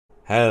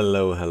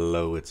Hello,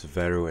 hello, it's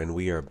Veru, and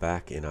we are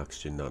back in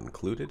Oxygen Not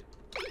Included.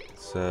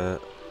 Let's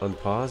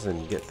unpause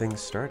and get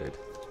things started.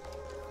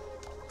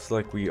 Looks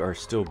like we are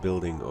still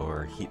building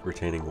our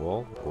heat-retaining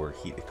wall, or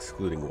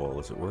heat-excluding wall,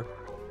 as it were.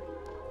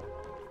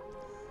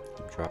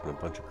 I'm dropping a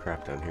bunch of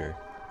crap down here.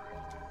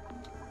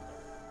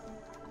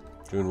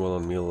 Doing well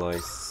on meal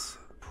ice.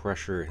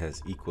 Pressure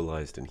has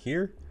equalized in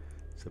here.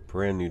 It's a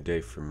brand new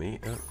day for me.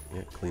 Oh,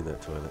 yeah, clean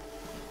that toilet.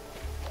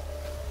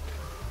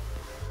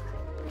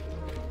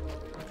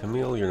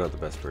 Camille, you're not the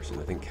best person.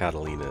 I think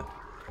Catalina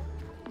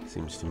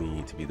seems to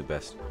me to be the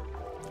best.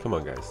 Come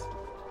on, guys.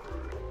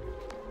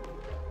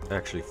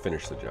 Actually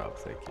finish the job,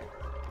 thank you.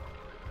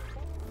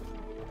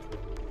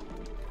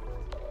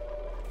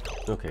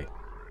 Okay.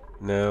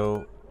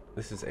 Now,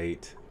 this is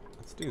 8.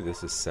 Let's do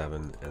this as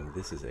 7, and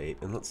this is 8,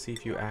 and let's see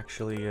if you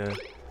actually do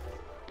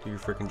your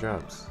frickin'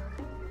 jobs.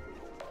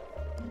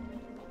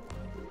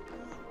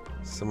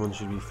 Someone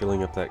should be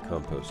filling up that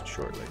compost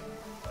shortly.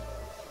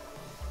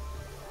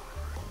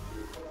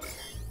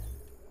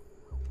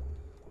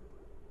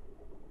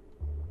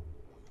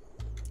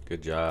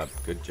 Good job,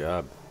 good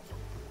job.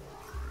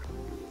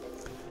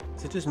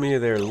 Is it just me or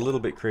they're a little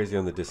bit crazy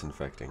on the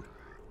disinfecting?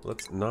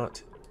 Let's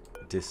not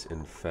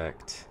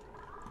disinfect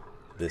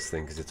this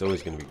thing, because it's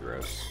always going to be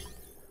gross.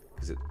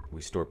 Because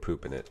we store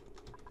poop in it.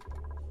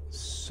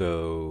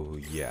 So,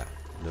 yeah,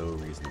 no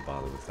reason to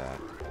bother with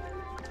that.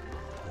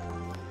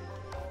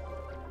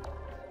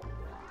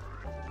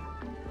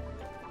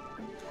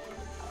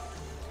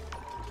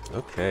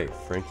 Okay,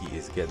 Frankie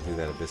is getting through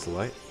that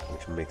abyssalite,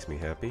 which makes me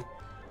happy.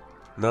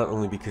 Not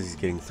only because he's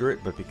getting through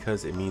it, but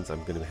because it means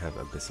I'm going to have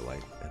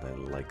abyssalite, and I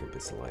like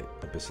abyssalite.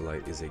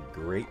 Abyssalite is a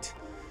great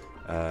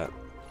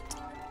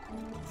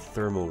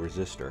thermal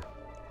resistor.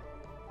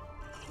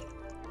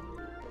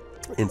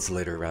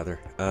 Insulator, rather.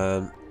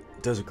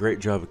 Does a great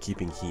job of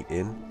keeping heat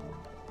in.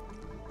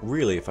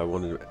 Really, if I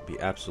wanted to be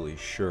absolutely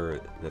sure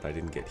that I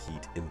didn't get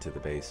heat into the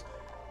base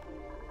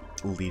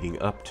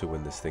leading up to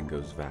when this thing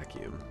goes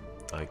vacuum,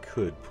 I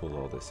could pull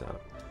all this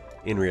out.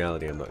 In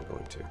reality, I'm not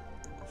going to.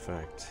 In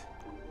fact,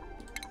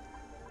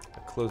 I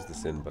closed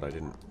this in, but I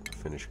didn't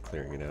finish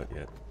clearing it out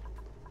yet.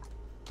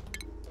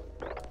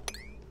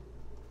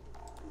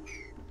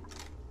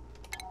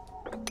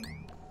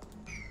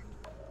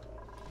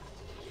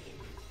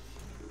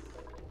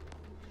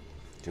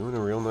 Doing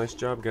a real nice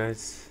job,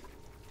 guys.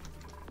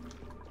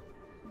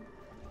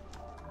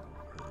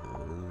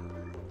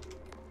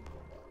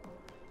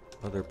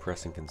 Other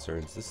pressing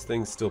concerns. This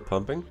thing's still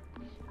pumping.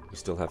 We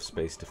still have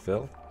space to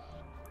fill.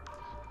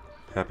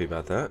 Happy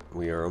about that.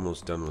 We are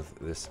almost done with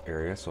this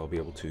area, so I'll be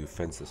able to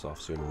fence this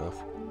off soon enough.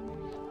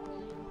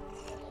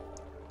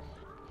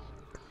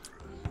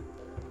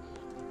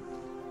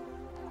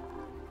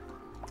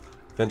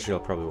 Eventually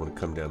I'll probably want to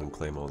come down and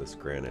claim all this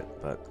granite,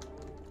 but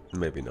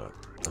maybe not.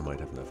 I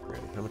might have enough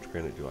granite. How much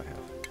granite do I have?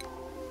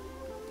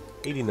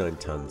 89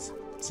 tons.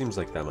 Seems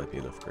like that might be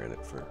enough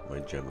granite for my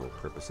general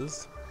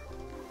purposes.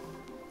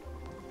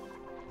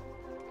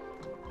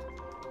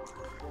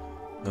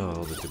 Oh,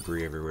 all the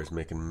debris everywhere is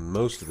making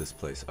most of this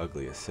place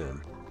ugly as sin.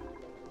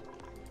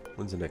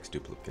 When's the next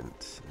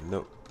duplicate?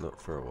 Nope,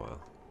 not for a while.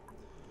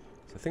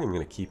 So I think I'm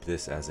going to keep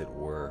this as it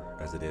were,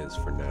 as it is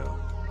for now.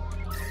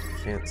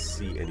 Can't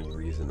see any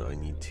reason I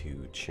need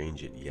to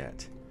change it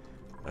yet.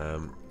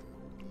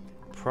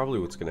 Probably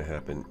what's going to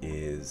happen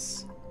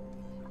is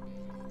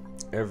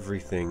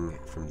everything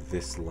from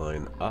this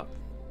line up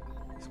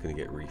is going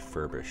to get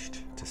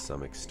refurbished to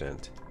some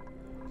extent.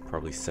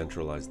 Probably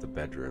centralize the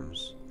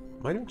bedrooms.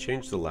 Might have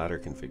changed the ladder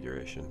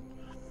configuration.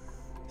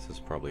 This is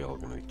probably all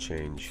going to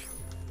change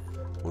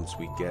once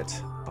we get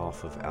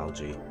off of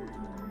algae.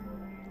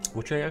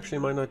 Which I actually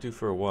might not do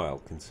for a while,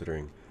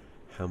 considering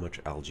how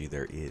much algae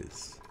there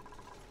is.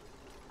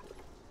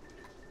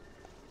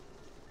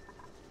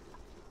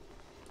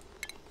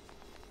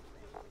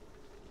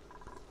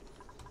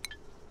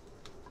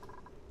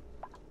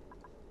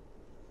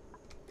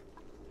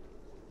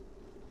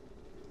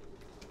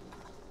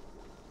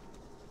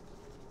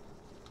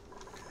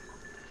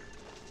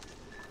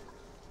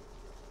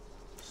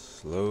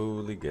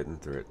 Slowly getting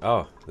through it.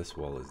 Oh, this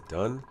wall is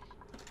done.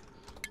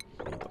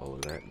 Need all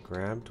of that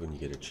grabbed when you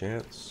get a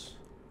chance.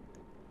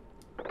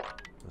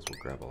 Let's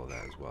grab all of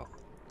that as well.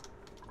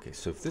 Okay,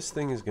 so if this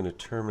thing is going to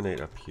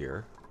terminate up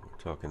here, we're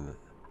talking,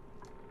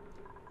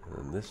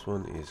 and then this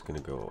one is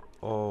going to go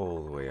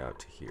all the way out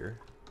to here.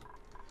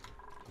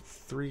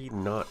 3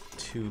 not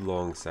too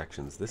long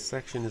sections. This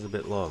section is a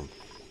bit long.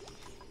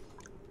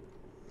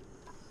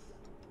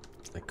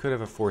 I could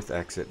have a 4th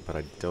exit, but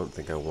I don't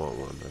think I want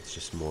one. That's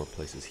just more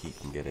places heat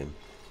can get in.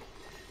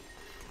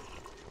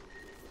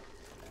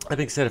 That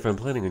being said, if I'm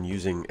planning on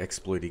using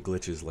exploity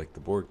glitches like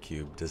the Borg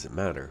cube, does it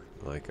matter?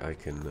 Like, I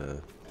can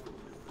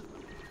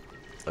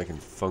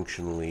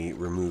functionally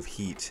remove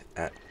heat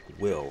at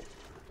will.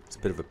 It's a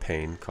bit of a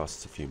pain,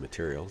 costs a few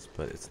materials,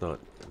 but it's not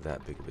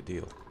that big of a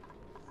deal.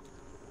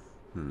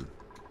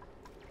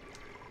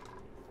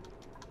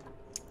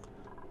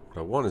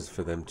 What I want is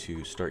for them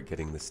to start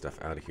getting this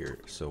stuff out of here.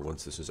 So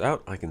once this is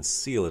out, I can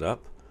seal it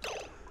up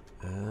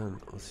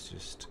Let's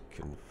just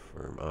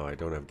confirm. Oh, I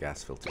don't have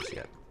gas filters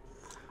yet.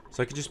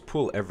 So I could just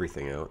pull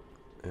everything out.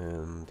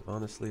 And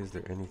honestly, is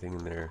there anything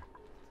in there?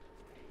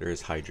 There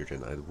is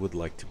hydrogen. I would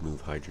like to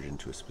move hydrogen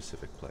to a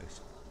specific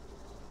place.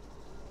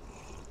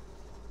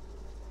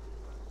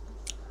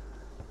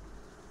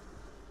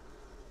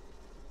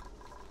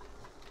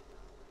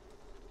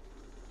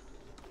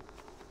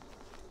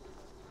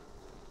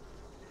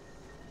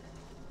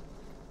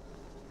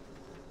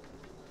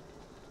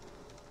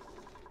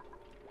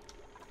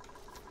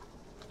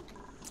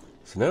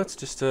 So now it's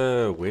just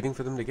waiting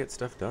for them to get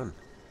stuff done.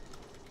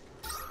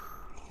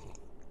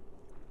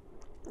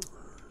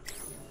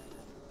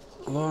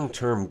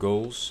 Long-term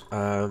goals.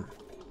 I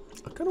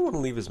kind of want to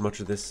leave as much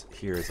of this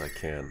here as I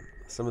can.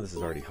 Some of this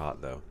is already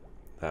hot, though.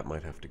 That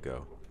might have to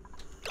go.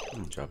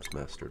 Jobs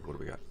mastered. What do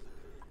we got?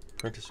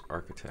 Apprentice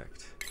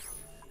architect.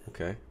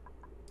 Okay.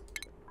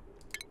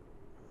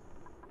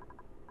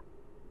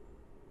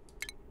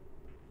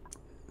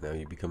 Now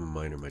you become a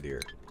miner, my dear.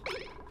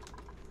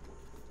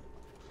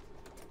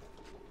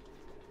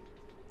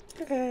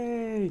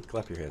 Hey!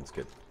 Clap your hands.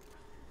 Good.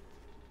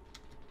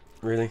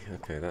 Really?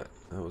 Okay, that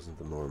wasn't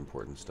the more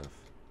important stuff.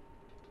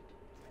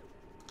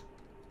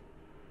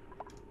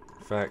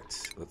 In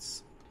fact,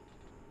 let's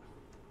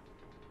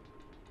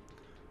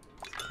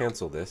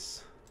cancel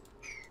this.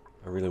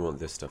 I really want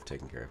this stuff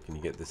taken care of. Can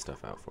you get this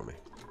stuff out for me?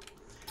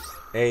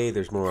 A,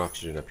 there's more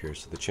oxygen up here,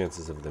 so the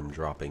chances of them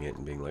dropping it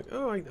and being like,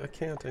 oh, I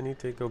can't, I need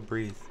to go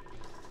breathe,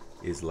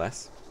 is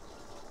less.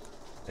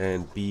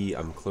 And B,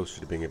 I'm closer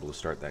to being able to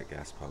start that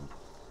gas pump.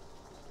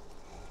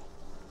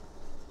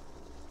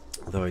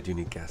 Though I do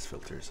need gas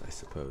filters, I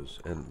suppose.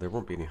 And there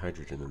won't be any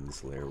hydrogen in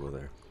this layer, will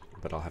there?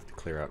 But I'll have to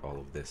clear out all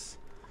of this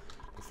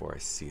before I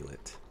seal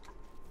it.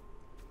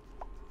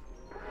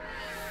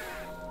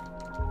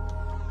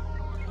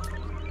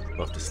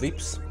 Off to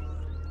sleeps.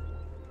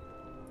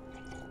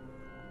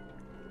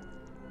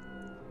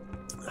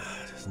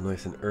 Just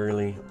nice and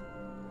early.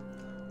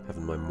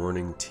 Having my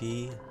morning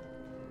tea.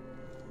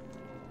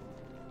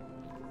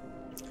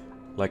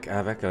 Like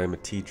Avak, I am a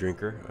tea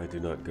drinker. I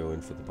do not go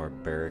in for the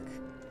barbaric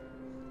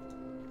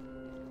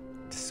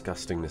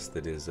disgustingness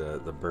that is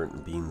the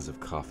burnt beans of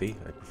coffee.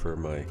 I prefer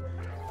my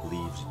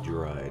leaves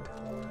dried.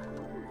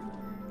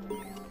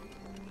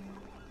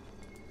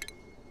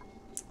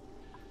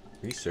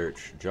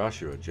 Research.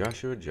 Joshua.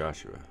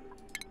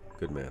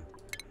 Good man.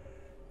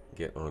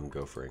 Get on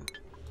gophering.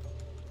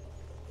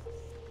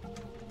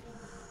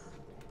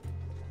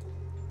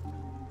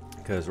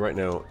 Because right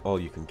now, all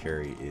you can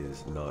carry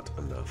is not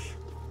enough.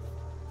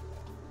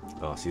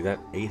 Oh, see that?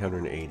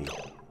 880.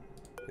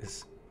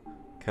 This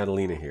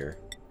Catalina here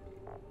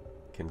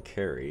can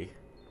carry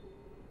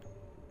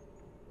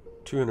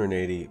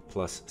 280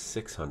 plus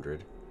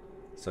 600.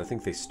 So I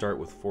think they start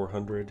with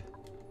 400.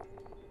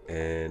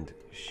 And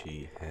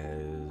she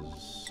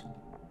has...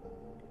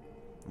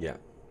 yeah.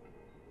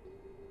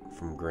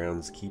 From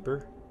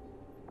Groundskeeper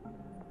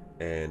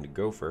and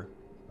Gopher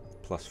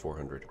plus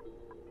 400.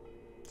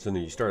 So no,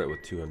 you start it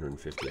with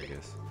 250, I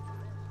guess.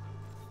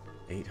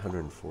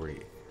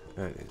 840.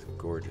 That is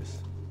gorgeous.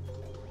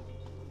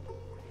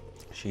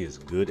 She is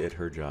good at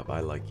her job. I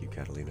like you,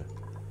 Catalina.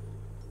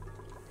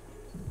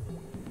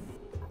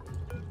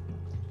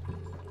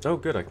 Oh,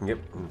 good. I can get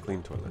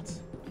clean toilets.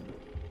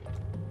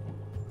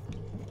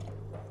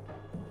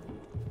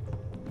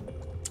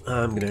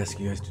 I'm going to ask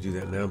you guys to do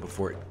that now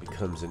before it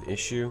becomes an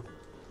issue.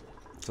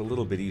 It's a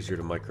little bit easier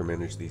to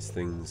micromanage these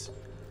things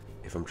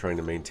if I'm trying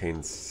to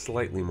maintain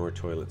slightly more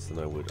toilets than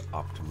I would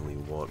optimally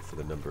want for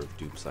the number of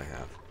dupes I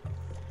have.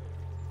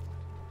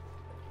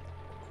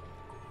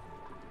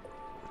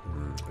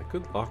 I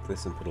could lock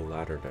this and put a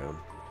ladder down.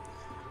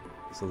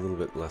 It's a little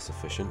bit less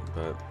efficient,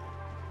 but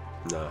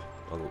nah,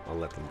 I'll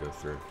let them go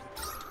through.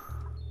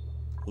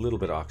 A little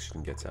bit of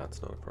oxygen gets out,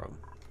 it's not a problem.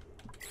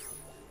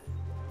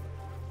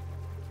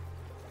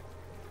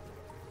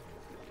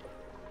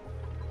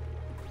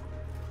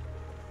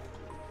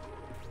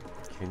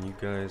 Can you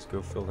guys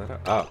go fill that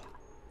up? Ah!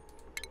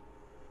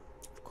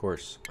 Of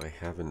course, I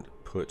haven't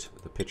put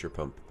the pitcher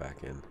pump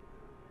back in.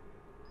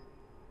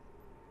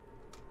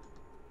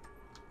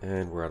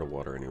 And we're out of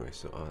water anyway,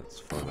 so it's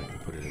fine. I can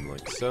put it in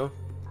like so.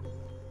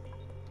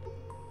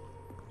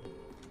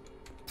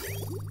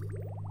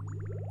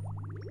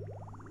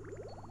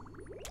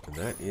 And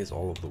that is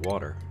all of the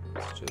water.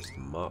 Let's just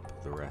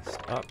mop the rest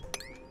up.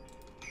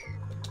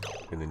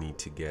 Gonna need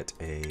to get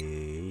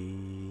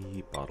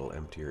a bottle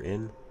emptier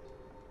in.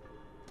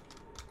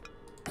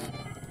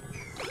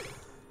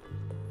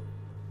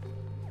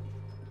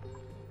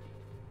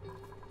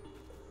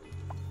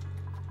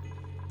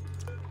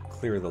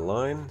 Clear the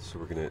line, so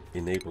we're going to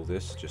enable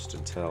this just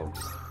until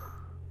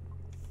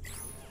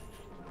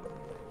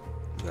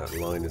that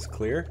line is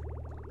clear.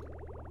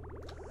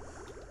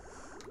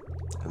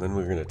 And then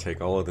we're going to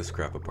take all of this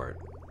crap apart.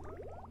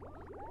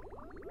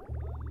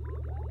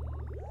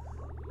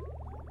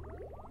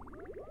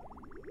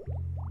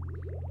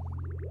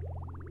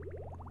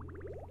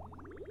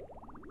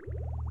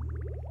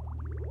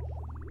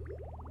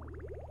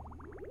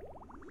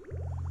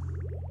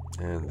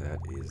 And that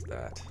is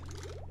that.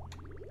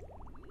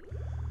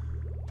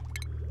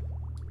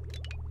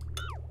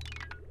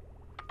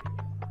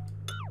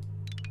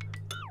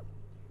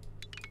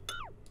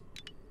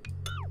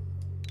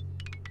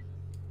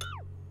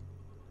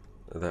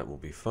 That will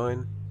be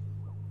fine.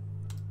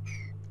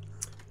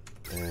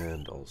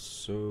 And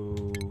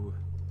also...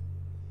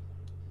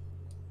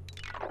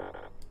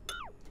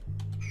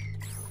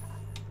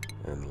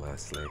 And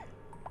lastly...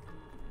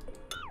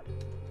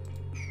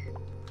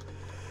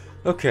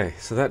 Okay,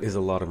 so that is a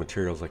lot of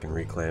materials I can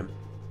reclaim.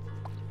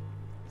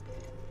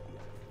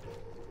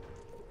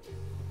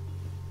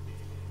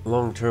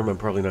 Long term, I'm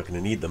probably not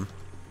going to need them,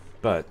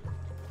 but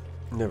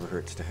never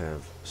hurts to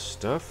have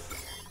stuff.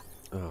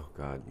 Oh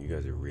god, you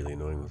guys are really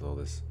annoying with all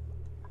this.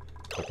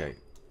 Okay,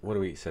 what do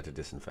we set to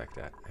disinfect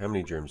at? How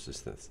many germs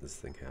does this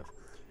thing have?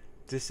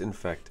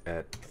 Disinfect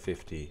at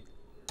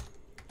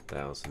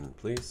 50,000,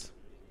 please.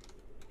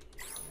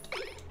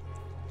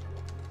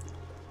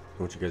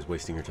 I want you guys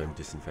wasting your time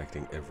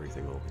disinfecting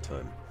everything all the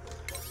time.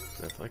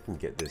 Now, if I can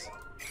get this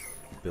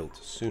built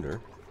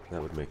sooner,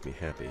 that would make me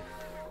happy.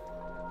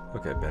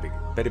 Okay,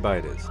 Betty Bye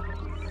it is.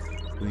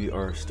 We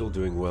are still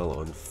doing well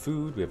on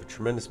food. We have a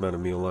tremendous amount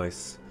of meal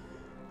ice.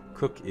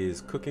 Cook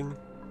is cooking.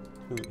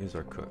 Who is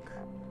our cook?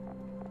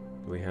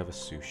 Do we have a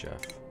sous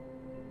chef?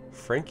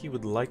 Frankie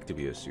would like to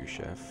be a sous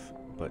chef,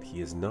 but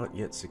he has not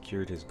yet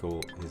secured his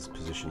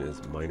position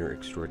as miner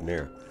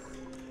extraordinaire.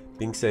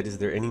 Being said, is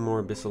there any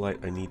more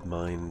abyssalite I need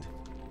mined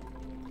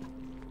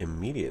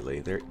immediately?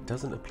 There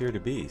doesn't appear to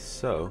be,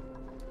 so...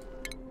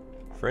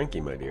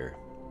 Frankie, my dear.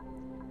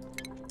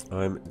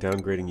 I'm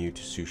downgrading you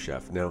to sous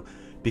chef. Now,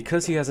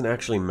 because he hasn't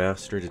actually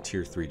mastered a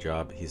tier 3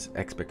 job, his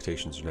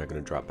expectations are now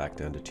going to drop back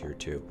down to tier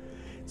 2.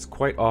 It's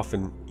quite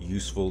often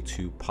useful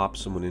to pop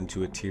someone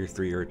into a tier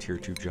 3 or a tier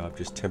 2 job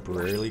just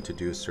temporarily to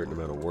do a certain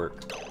amount of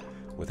work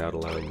without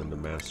allowing them to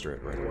master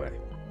it right away.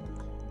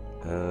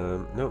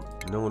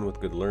 No one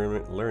with good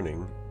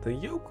learning. The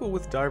yokel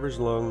with diver's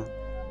lung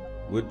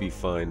would be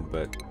fine,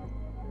 but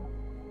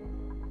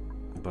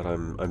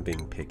I'm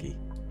being picky.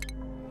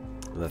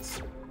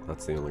 That's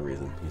the only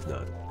reason he's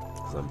not,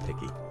 because I'm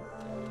picky.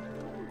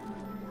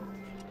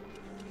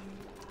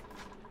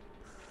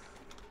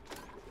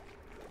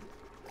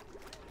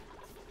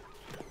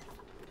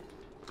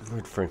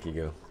 Where'd Frankie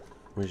go?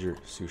 Where's your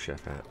sous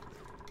chef hat?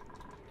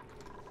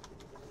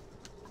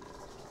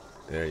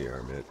 There you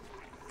are, mate.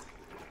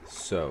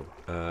 So,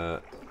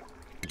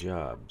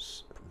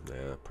 jobs.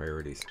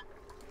 Priorities.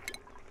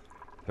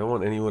 I don't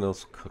want anyone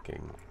else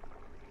cooking.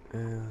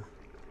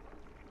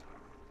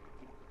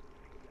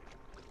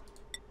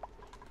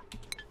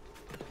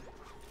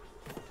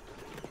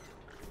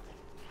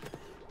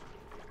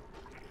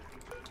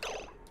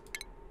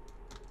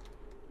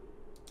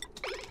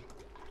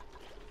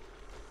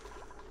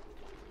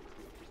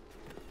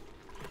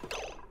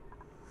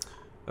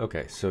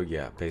 Okay, so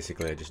yeah,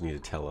 basically I just need to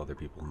tell other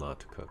people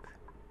not to cook.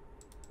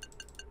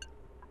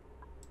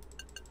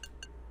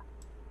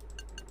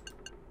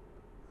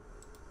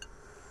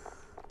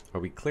 Are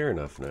we clear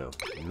enough now?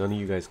 None of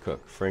you guys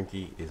cook.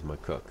 Frankie is my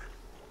cook.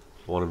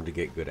 I want him to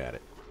get good at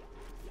it.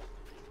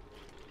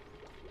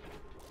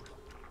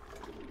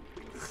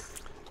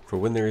 For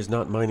when there is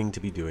not mining to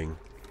be doing,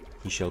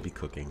 he shall be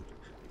cooking.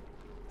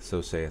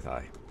 So saith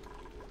I.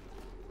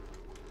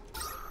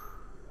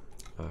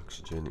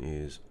 Oxygen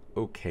is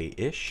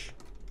okay-ish.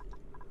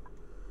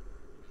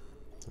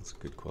 That's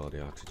good quality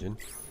oxygen.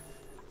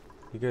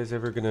 You guys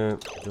ever gonna...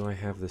 Do I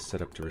have this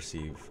set up to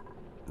receive?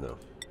 No.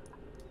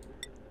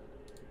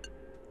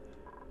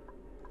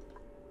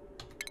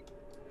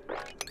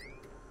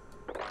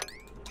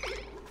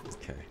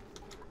 Okay.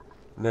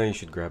 Now you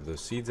should grab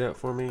those seeds out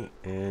for me,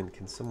 and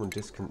can someone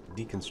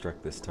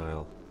deconstruct this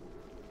tile?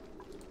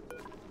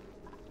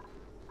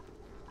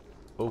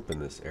 Open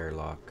this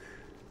airlock.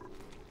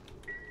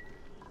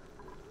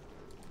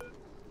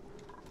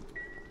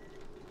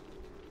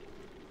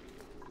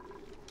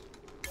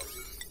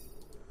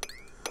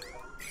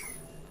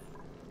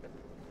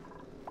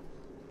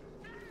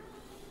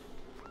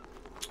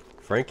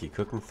 Frankie,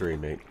 cooking 3,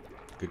 mate.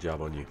 Good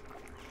job on you.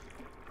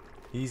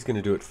 He's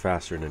gonna do it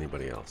faster than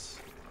anybody else.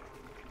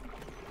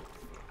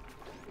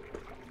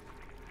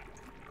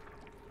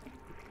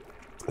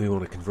 We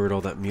want to convert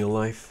all that meal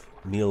lice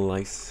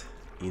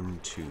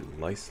into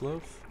lice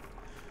loaf.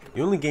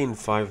 You only gain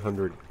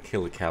 500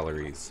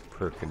 kilocalories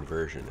per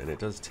conversion, and it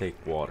does take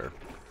water.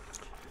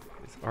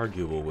 It's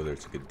arguable whether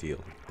it's a good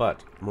deal,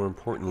 but more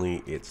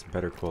importantly, it's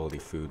better quality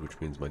food,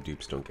 which means my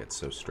dupes don't get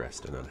so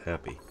stressed and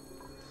unhappy.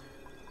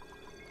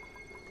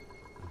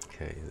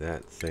 Okay,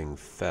 that thing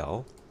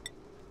fell,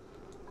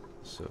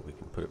 so we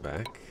can put it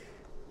back.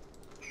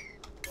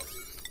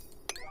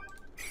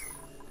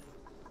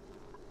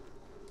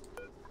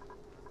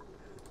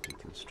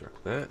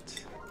 Deconstruct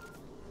that.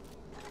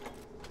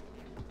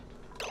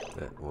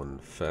 That one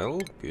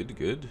fell. Good,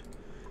 good.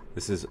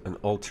 This is an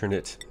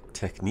alternate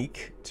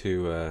technique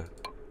to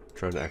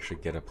trying to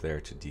actually get up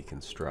there to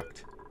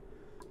deconstruct.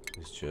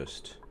 Is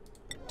just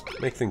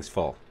make things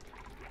fall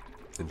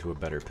into a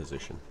better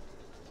position.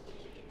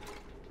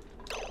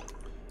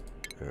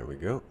 There we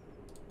go.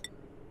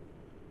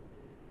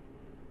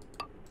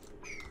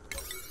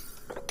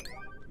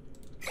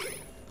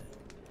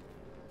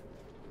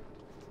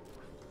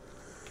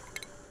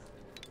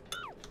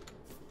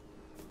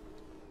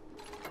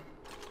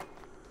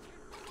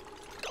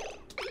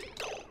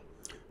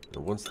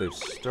 And once they've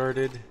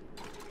started,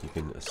 you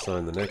can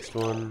assign the next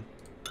one.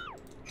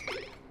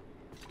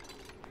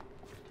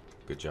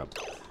 Good job.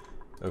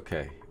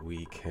 Okay,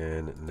 we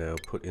can now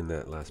put in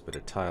that last bit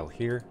of tile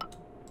here.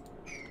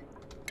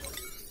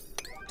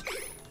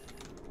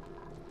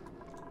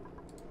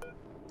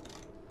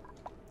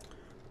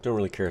 Don't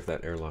really care if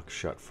that airlock's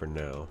shut for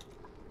now.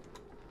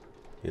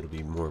 It'll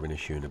be more of an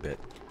issue in a bit.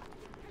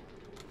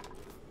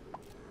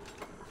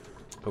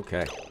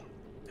 Okay,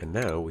 and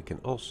now we can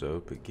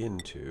also begin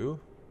to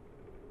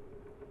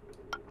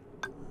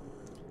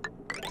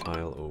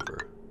tile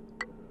over.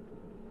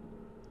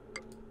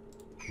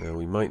 Now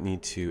we might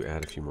need to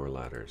add a few more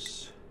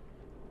ladders.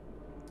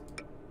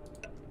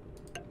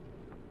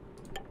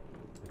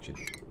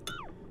 Actually,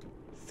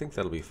 I think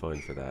that'll be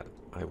fine for that.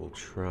 I will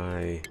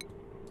try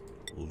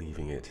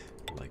leaving it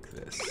like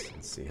this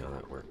and see how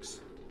that works.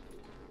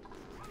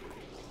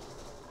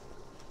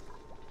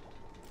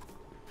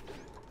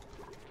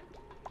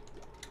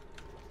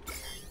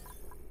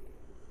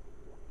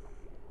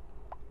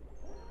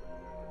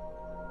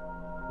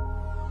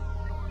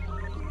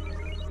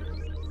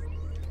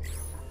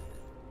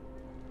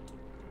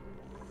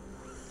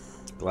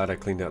 Glad I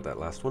cleaned out that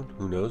last one.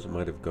 Who knows, it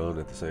might have gone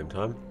at the same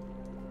time.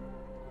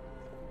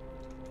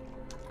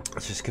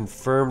 Let's just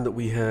confirm that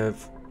we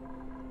have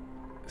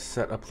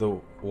set up the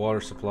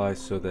water supply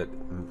so that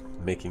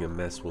making a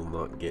mess will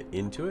not get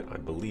into it. I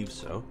believe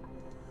so.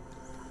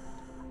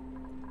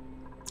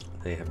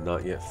 They have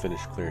not yet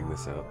finished clearing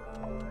this out.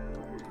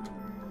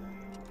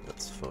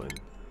 That's fine.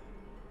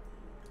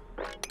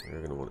 We're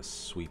going to want to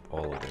sweep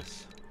all of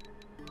this.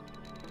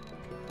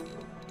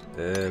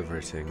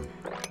 Everything.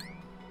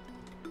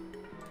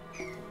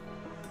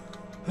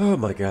 Oh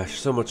my gosh,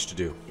 so much to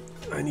do.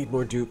 I need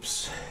more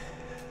dupes.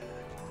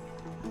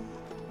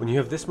 When you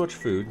have this much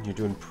food, you're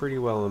doing pretty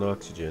well on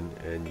oxygen,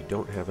 and you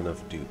don't have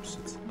enough dupes.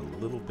 It's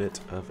a little bit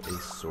of a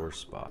sore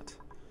spot.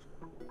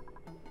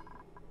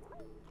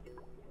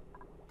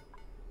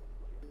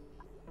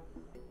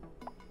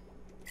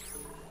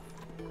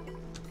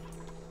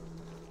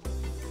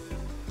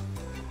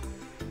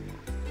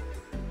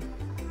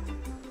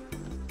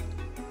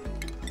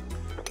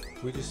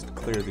 We just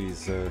clear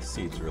these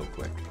seeds real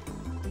quick.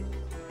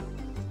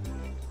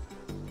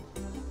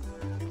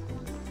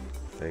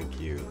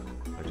 Thank you.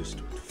 I just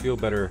feel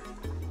better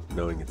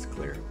knowing it's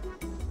clear.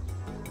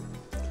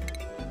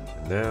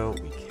 And now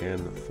we can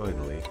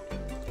finally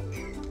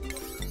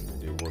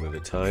do one at a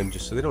time,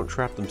 just so they don't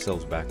trap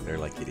themselves back there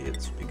like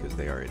idiots, because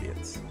they are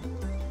idiots.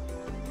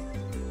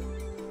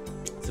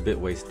 It's a bit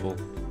wasteful.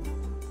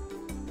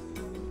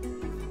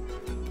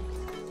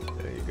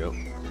 There you go.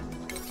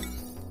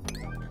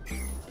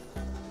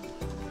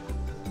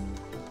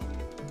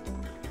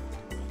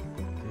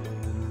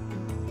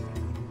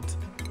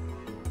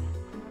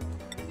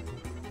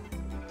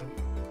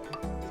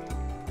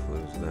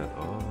 That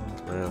off.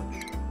 Well,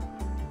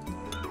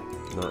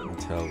 not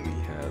until we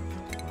have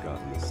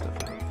gotten this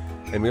stuff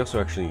out. And we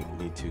also actually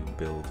need to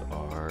build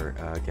our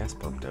gas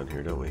pump down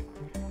here, don't we?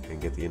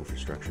 And get the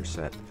infrastructure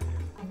set.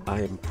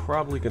 I am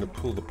probably going to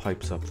pull the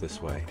pipes up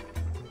this way.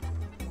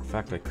 In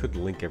fact, I could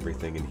link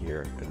everything in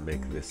here and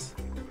make this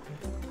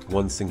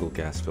one single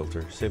gas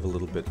filter. Save a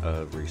little bit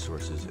of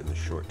resources in the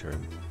short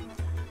term.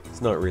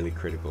 It's not really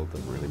critical,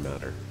 doesn't really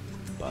matter.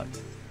 But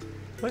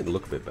it might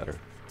look a bit better.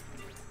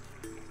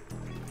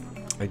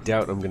 I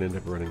doubt I'm going to end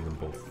up running them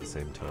both at the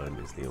same time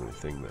is the only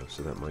thing though,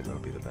 so that might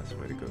not be the best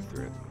way to go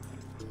through it.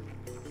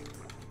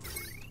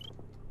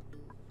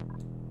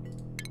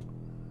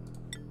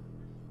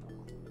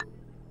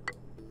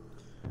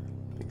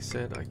 Being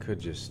said, I could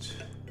just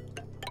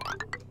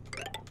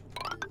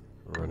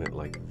run it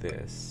like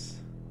this.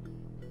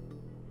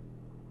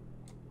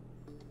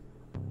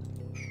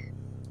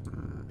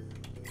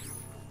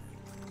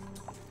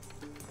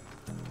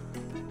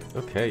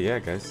 Okay, yeah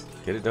guys,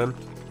 get it done.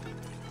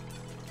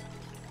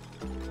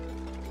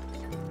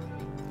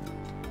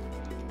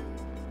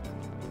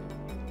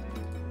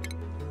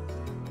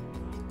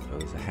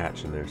 There's a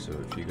hatch in there, so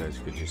if you guys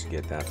could just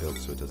get that built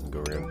so it doesn't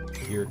go around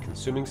here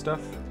consuming stuff,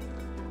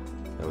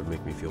 that would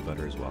make me feel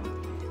better as well.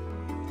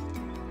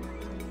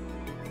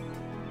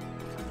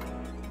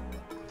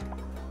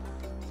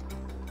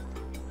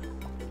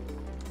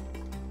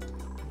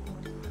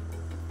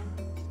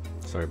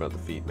 Sorry about the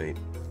feet, mate.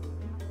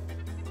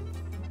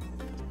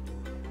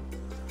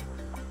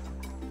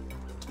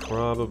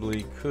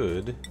 Probably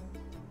could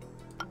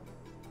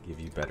give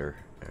you better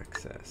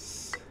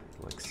access,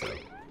 like so.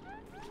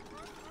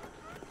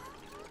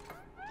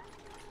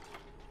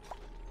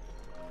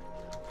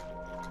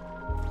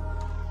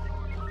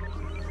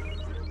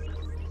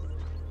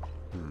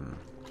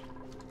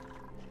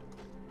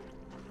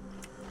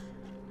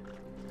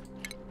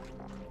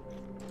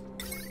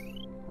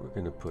 We're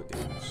going to put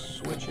in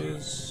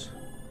switches.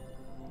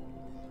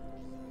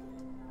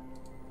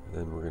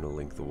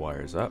 link the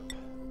wires up.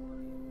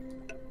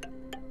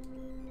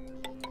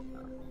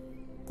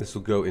 This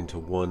will go into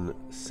one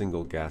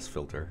single gas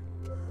filter.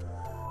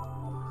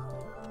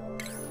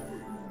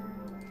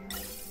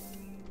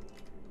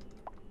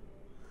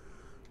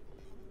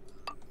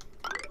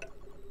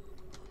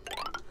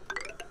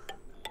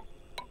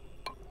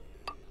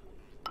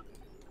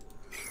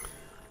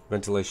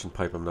 Ventilation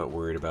pipe I'm not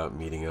worried about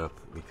meeting up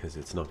because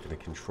it's not going to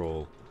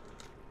control.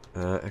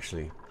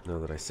 Actually, now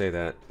that I say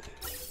that,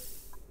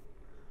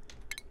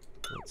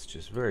 let's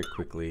just very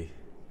quickly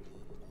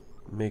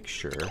make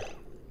sure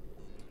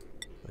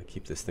I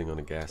keep this thing on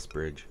a gas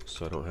bridge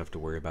so I don't have to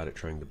worry about it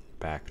trying to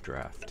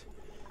backdraft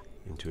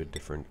into a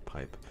different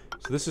pipe.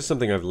 So this is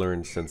something I've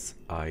learned since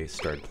I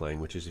started playing,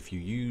 which is if you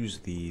use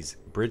these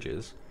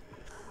bridges,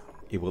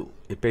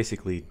 it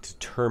basically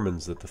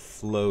determines that the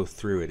flow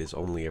through it is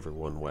only ever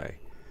one way.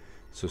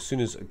 So as soon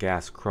as a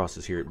gas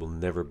crosses here, it will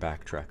never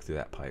backtrack through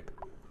that pipe.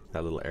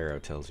 That little arrow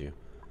tells you.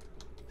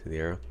 See the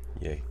arrow?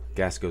 Yay.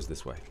 Gas goes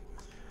this way.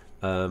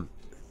 And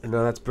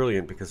now that's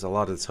brilliant because a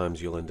lot of the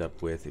times you'll end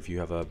up with, if you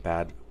have a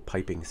bad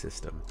piping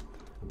system,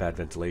 a bad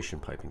ventilation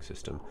piping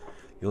system,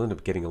 you'll end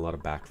up getting a lot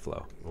of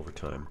backflow over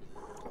time.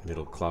 And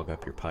it'll clog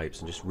up your pipes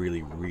and just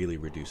really, really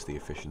reduce the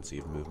efficiency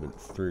of movement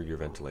through your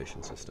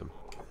ventilation system.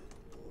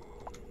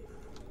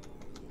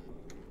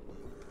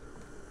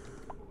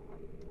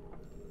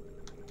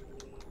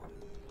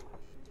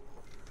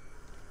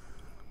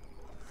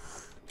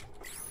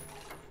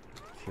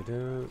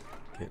 Kiddo,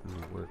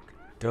 getting the work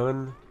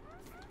done.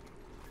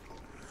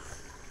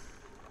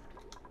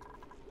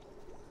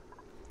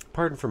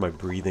 Pardon for my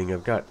breathing.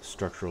 I've got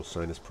structural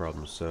sinus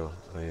problems, so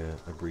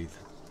I breathe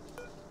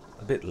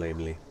a bit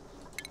lamely.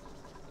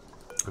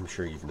 I'm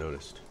sure you've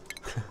noticed.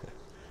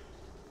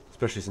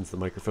 Especially since the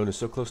microphone is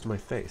so close to my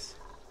face.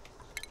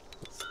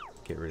 Let's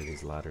get rid of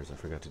these ladders. I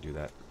forgot to do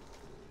that.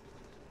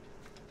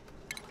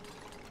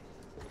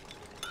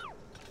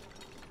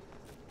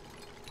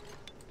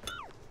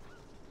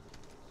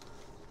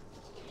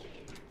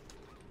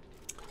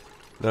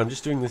 Now I'm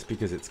just doing this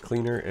because it's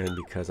cleaner and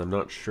because I'm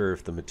not sure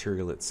if the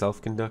material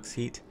itself conducts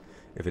heat.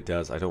 If it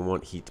does, I don't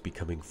want heat to be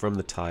coming from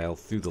the tile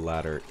through the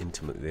ladder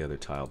into the other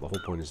tile. The whole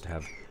point is to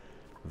have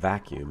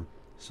vacuum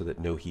so that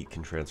no heat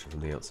can transfer from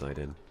the outside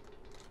in.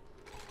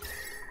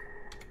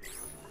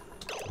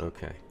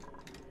 Okay.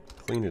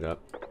 Clean it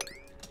up.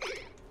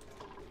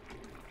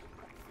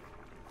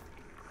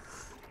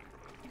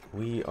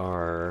 We've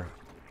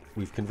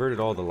converted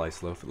all the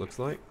lice loaf, it looks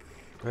like.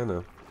 I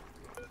know.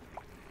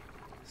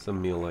 Some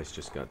meal lice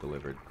just got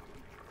delivered.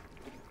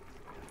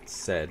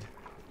 Said.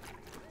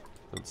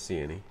 Don't see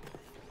any.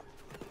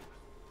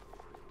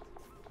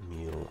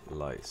 Meal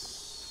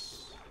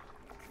lice.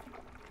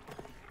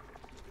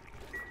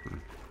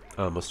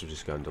 Oh, must have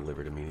just gotten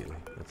delivered immediately.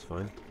 That's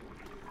fine.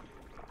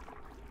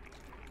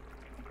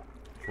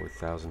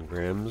 4,000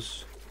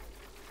 grams.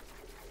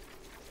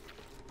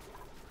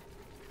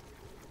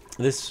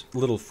 This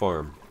little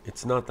farm,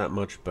 it's not that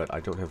much, but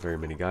I don't have very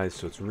many guys,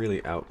 so it's really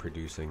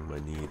outproducing my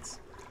needs.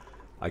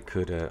 I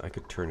could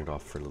turn it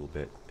off for a little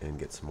bit and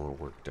get some more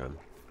work done.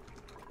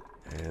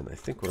 And I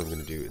think what I'm going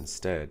to do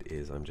instead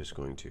is I'm just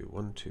going to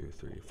 1, 2,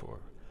 3, 4,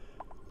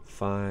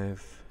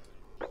 5.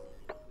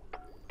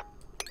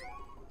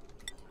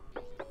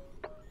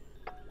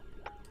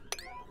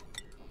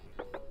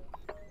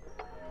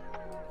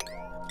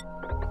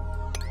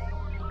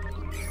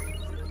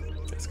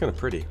 It's kind of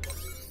pretty.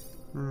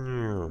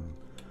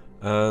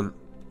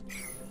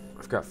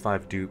 I've got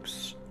 5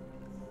 dupes.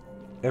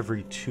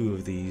 Every 2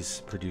 of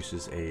these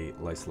produces a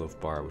lice loaf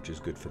bar, which is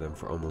good for them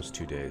for almost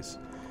 2 days.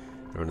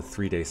 They're on a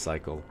 3-day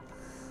cycle.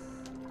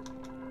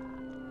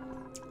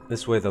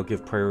 This way they'll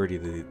give priority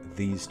to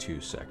these 2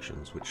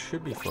 sections, which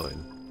should be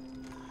fine.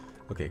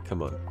 Okay,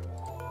 come on.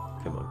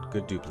 Come on.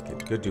 Good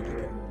duplicate. Good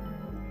duplicate.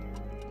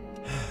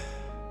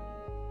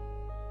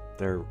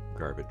 They're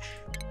garbage.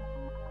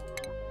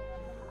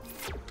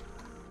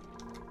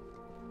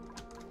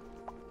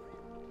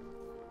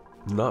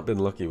 Not been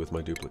lucky with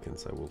my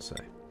duplicates, I will say.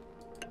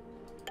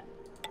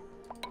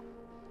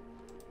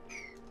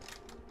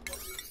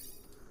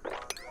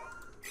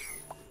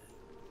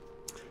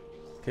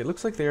 Okay, it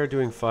looks like they are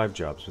doing 5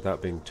 jobs without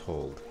being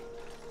told.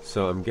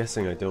 So I'm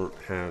guessing I don't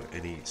have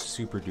any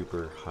super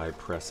duper high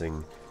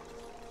pressing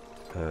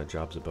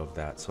jobs above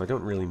that. So I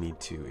don't really need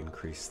to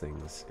increase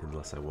things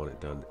unless I want it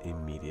done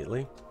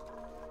immediately.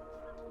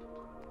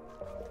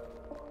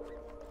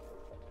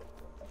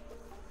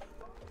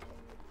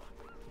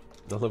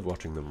 I love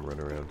watching them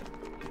run around.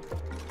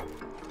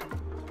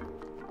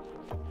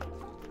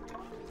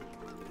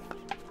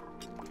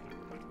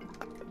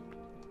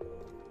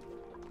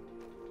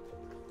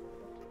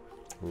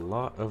 A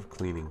lot of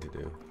cleaning to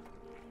do.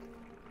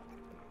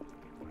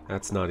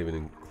 That's not even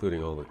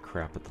including all the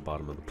crap at the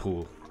bottom of the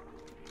pool.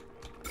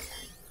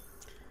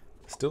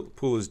 Still, the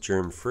pool is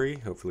germ-free.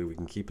 Hopefully we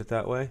can keep it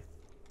that way.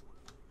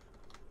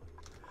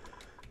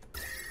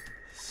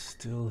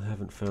 Still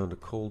haven't found a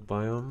cold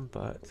biome,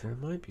 but there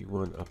might be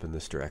one up in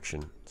this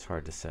direction. It's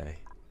hard to say.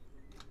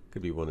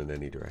 Could be one in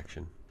any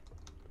direction.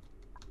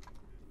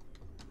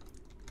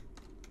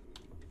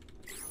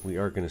 we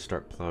are going to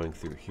start plowing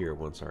through here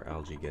once our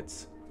algae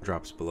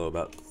drops below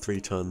about 3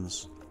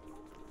 tons.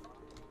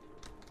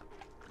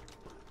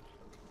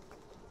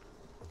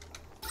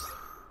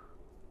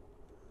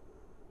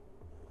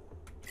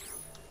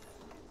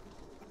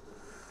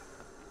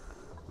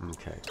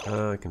 Okay,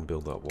 I can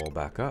build that wall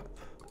back up.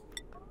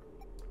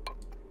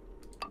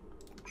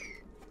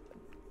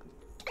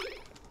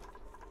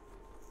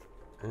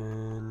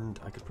 And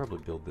I could probably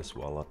build this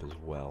wall up as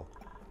well.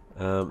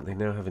 They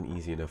now have an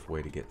easy enough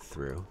way to get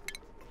through.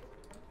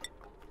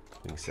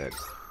 Being said,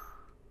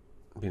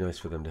 it'd be nice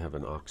for them to have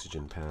an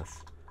oxygen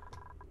path.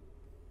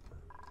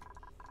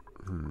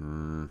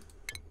 I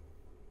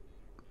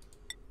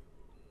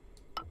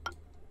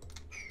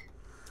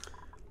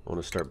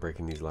want to start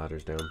breaking these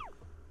ladders down.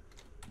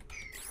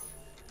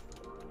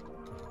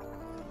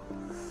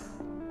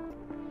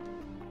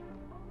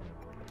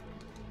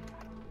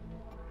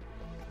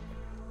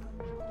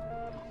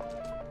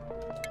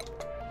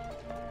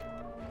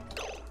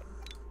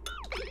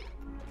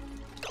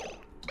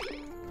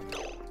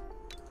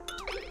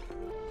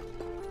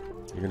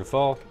 You're gonna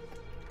fall.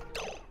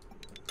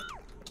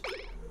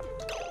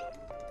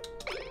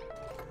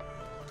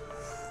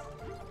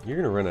 You're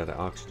gonna run out of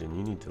oxygen.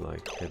 You need to,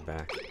 like, head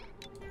back.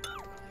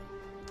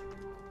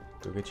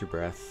 Go get your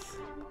breath.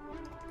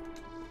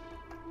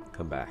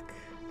 Come back.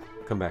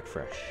 Come back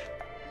fresh.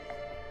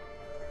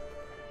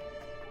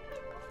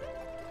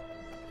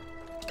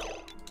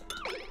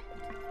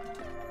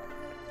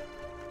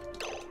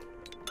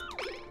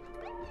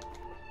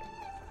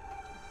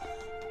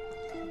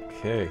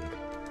 Okay.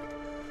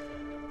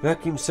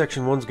 Vacuum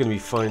section 1's going to be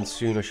fine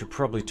soon. I should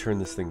probably turn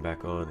this thing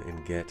back on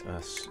and get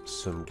us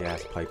some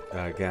gas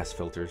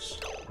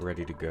filters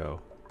ready to go.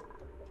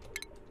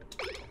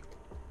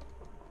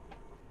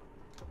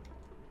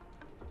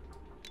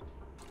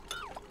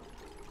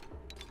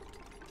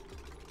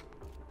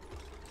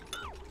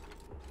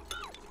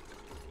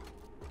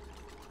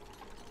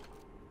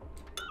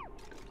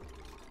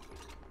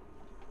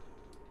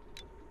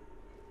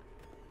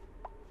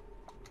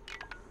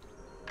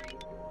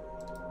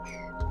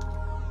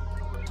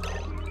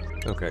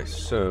 Okay,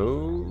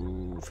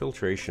 so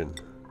filtration.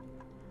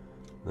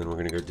 Then we're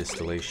going to go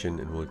distillation,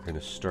 and we're going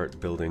to start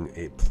building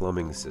a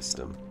plumbing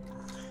system.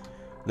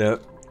 Now,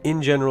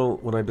 in general,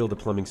 when I build a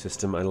plumbing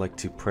system, I like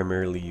to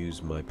primarily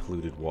use my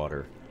polluted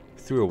water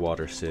through a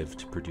water sieve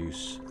to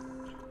produce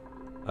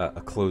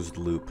a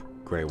closed-loop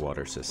gray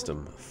water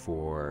system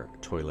for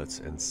toilets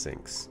and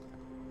sinks.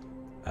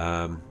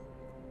 As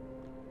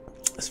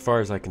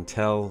far as I can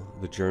tell,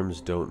 the germs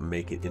don't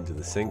make it into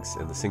the sinks,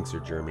 and the sinks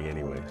are germy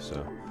anyway,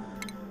 so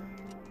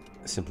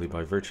simply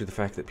by virtue of the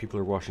fact that people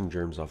are washing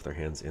germs off their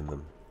hands in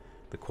them,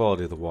 the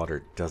quality of the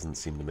water doesn't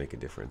seem to make a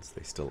difference.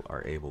 They still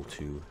are able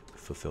to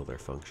fulfill their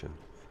function.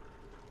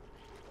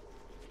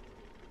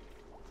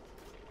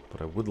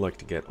 But I would like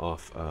to get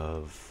off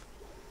of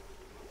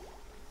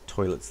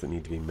toilets that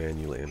need to be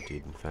manually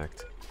emptied. In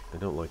fact, I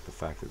don't like the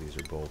fact that these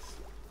are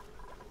both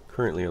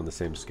currently on the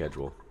same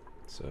schedule.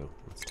 So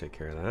let's take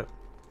care of that.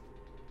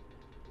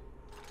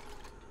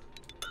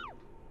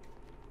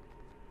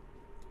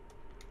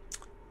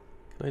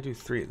 Can I do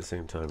 3 at the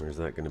same time, or is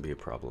that going to be a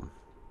problem?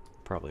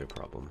 Probably a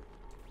problem.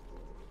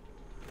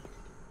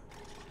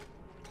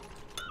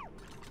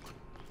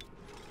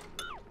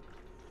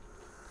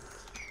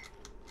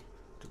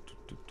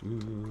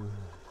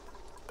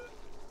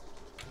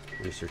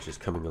 Research is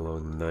coming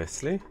along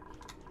nicely.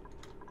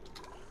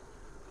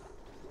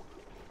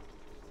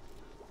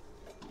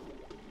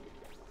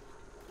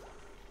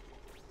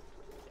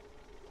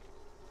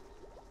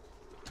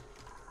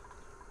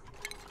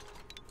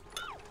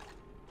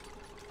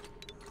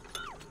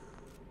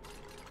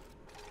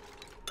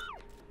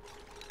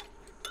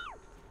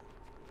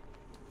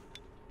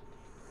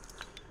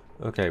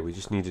 Okay, we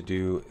just need to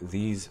do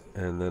these,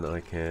 and then I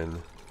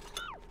can...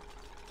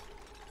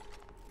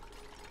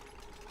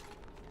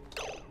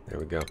 There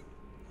we go.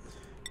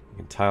 We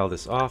can tile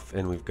this off,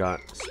 and we've got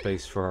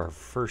space for our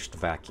first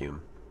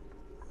vacuum.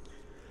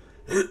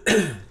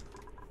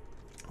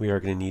 We are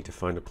going to need to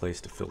find a place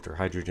to filter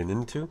hydrogen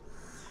into.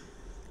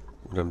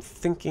 What I'm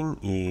thinking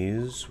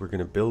is we're going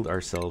to build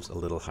ourselves a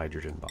little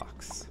hydrogen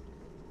box.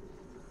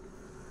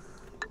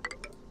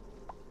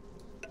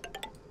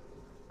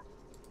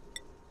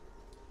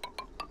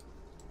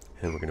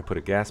 And we're going to put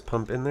a gas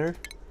pump in there,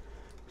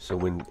 so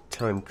when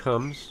time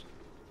comes,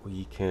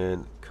 we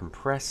can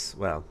compress.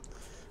 Well,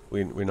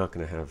 we're not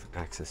going to have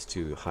access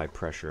to high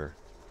pressure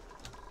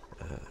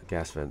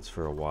gas vents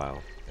for a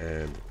while,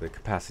 and the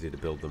capacity to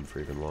build them for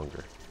even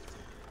longer.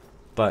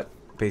 But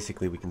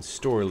basically we can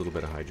store a little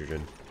bit of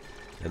hydrogen,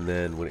 and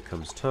then when it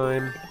comes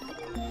time,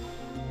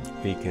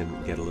 we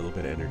can get a little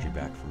bit of energy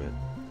back from it.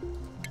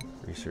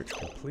 Research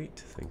complete,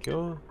 thank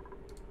you.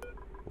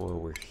 While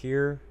we're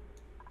here,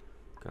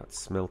 got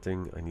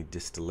smelting, I need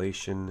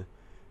distillation,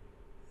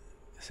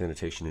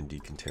 sanitation, and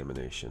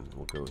decontamination.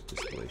 We'll go with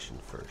distillation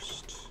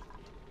first.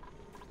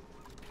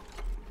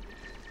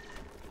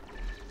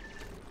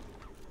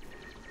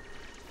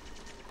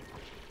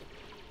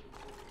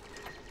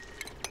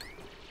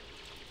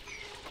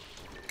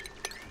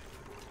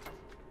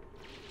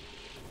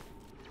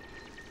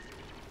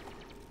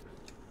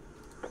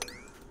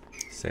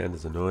 Sand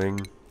is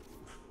annoying.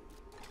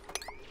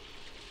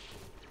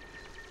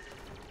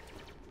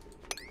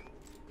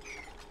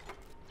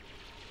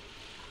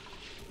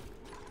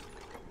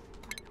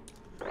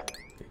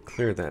 Okay,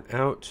 clear that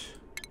out.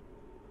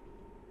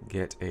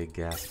 Get a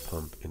gas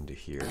pump into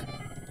here.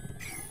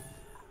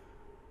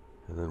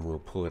 And then we'll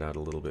pull it out a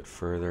little bit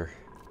further.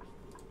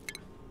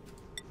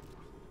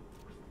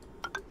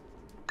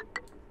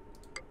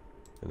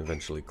 And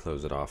eventually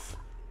close it off.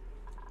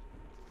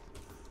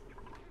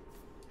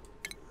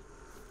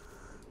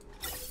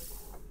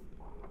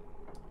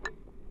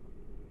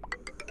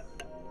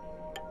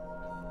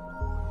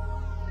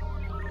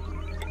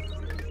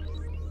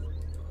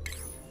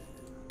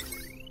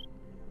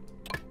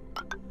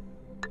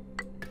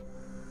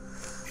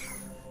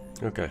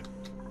 Okay.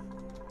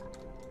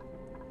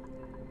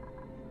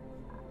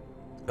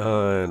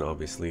 And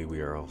obviously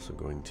we are also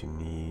going to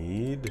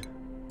need...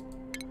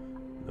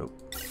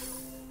 Nope.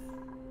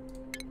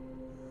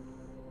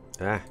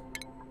 Ah!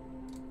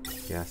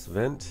 Gas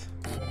vent.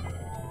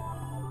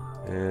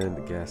 And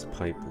a gas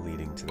pipe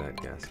leading to that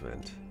gas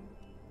vent.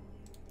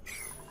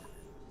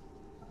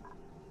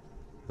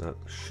 That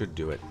should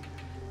do it.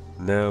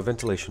 Now,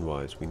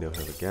 ventilation-wise, we now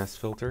have a gas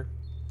filter.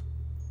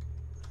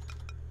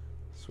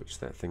 Switch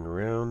that thing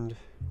around.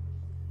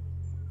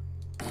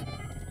 I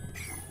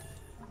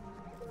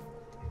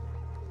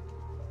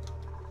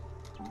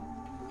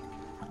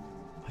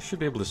should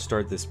be able to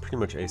start this pretty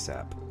much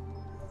ASAP.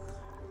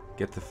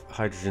 Get the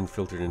hydrogen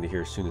filtered into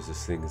here as soon as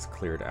this thing is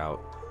cleared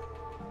out.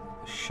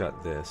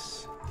 Shut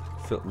this.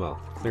 Well,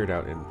 cleared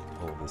out and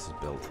all of this is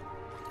built.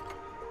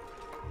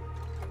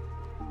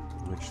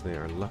 Which they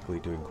are luckily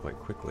doing quite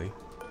quickly.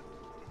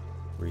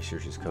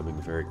 Research is coming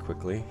very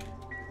quickly.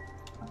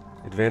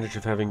 Advantage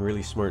of having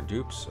really smart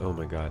dupes? Oh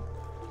my god.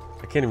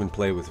 I can't even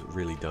play with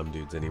really dumb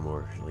dudes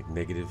anymore. Like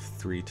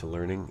 -3 to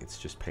learning, it's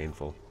just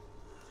painful.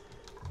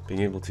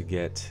 Being able to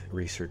get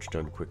research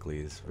done quickly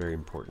is very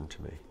important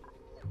to me.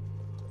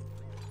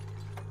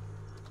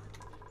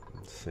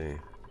 Let's see.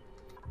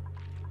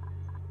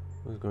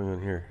 What's going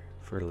on here?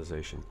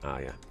 Fertilization. Ah,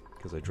 yeah.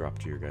 Because I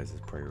dropped your guys'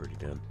 priority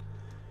down.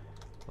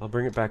 I'll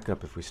bring it back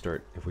up if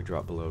we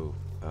drop below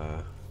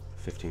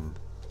 15.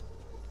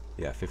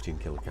 Yeah, 15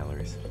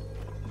 kilocalories.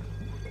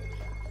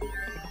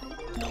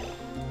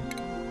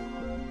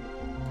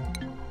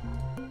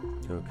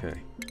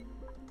 Okay.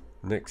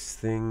 Next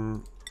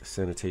thing,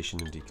 sanitation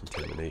and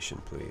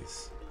decontamination,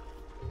 please.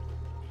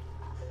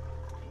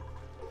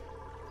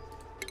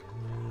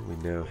 We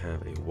now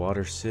have a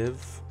water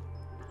sieve.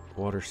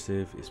 Water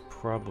sieve is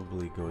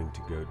probably going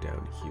to go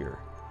down here.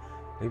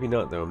 Maybe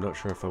not, though. I'm not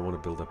sure if I want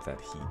to build up that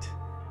heat.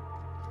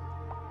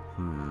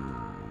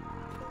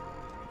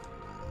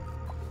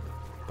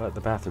 But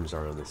the bathrooms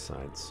are on this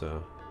side,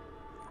 so...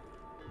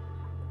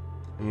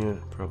 yeah,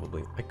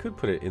 probably. I could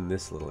put it in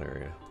this little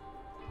area.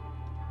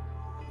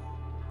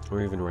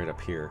 Or even right up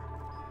here.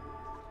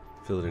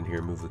 Fill it in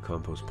here, move the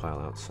compost pile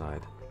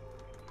outside.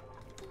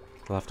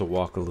 I'll have to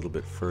walk a little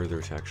bit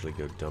further to actually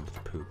go dump the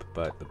poop,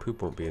 but the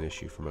poop won't be an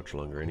issue for much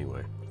longer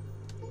anyway.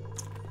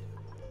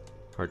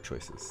 Hard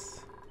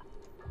choices.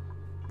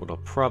 What I'll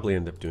probably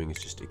end up doing is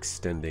just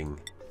extending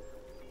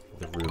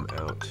the room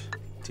out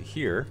to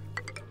here,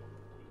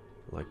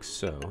 like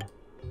so,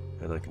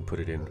 and I can put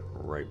it in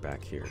right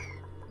back here.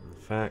 In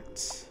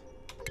fact,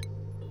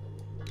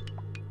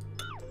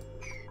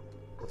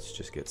 let's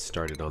just get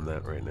started on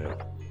that right now.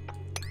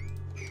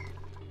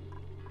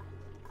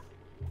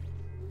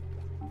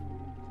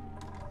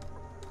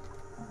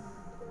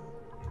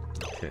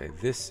 Okay,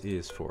 this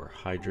is for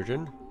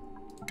hydrogen.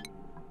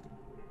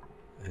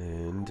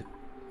 And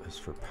as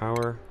for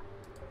power,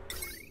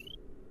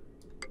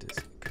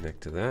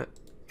 disconnect to that.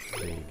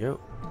 There you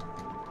go.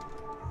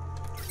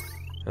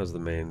 How's the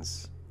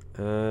mains?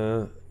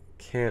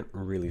 Can't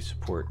really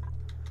support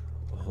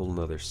a whole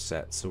nother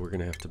set, so we're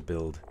gonna have to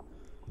build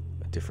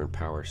a different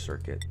power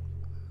circuit.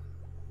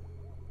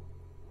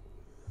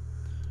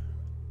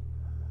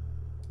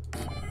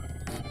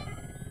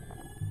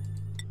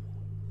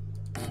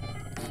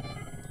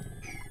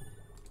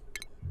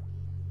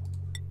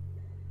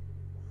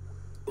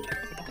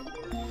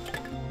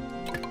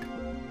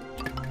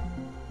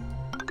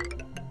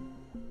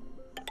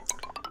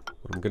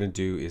 What I'm going to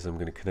do is I'm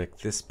going to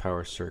connect this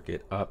power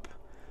circuit up.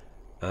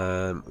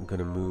 I'm going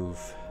to move...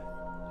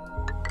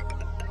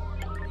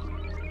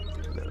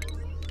 no.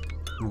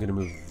 I'm going to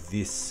move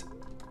this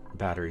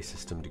battery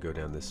system to go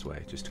down this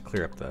way, just to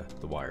clear up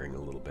the wiring a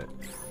little bit.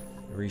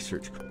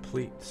 Research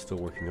complete. Still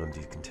working on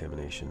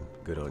decontamination.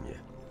 Good on you.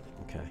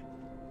 Okay.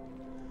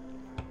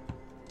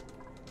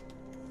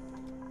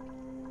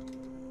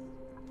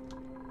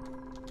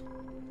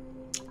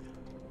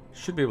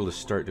 Should be able to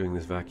start doing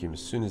this vacuum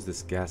as soon as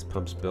this gas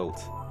pump's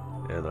built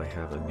and I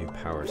have a new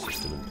power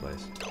system in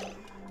place.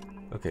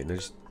 Okay, now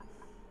just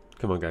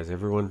come on guys,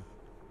 everyone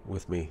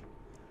with me.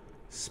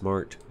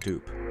 Smart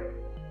dupe.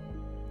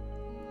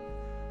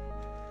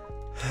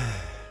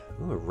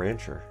 Ooh, a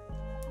rancher.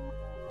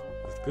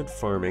 With good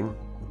farming,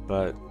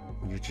 but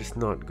you're just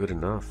not good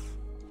enough.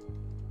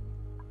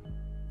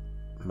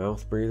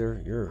 Mouth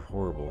breather, you're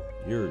horrible.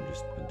 You're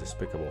just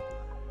despicable.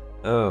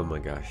 Oh my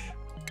gosh.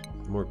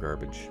 More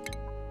garbage.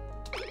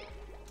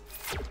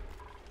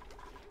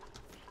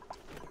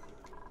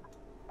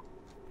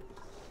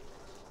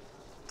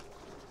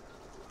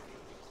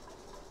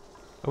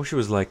 I wish it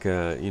was like,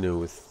 you know,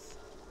 with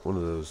one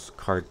of those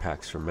card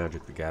packs from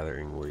Magic the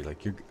Gathering where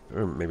you're,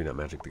 or maybe not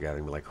Magic the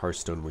Gathering, but like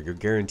Hearthstone, where you're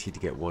guaranteed to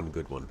get one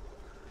good one.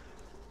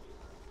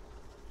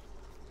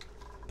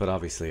 But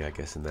obviously, I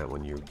guess in that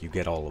one you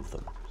get all of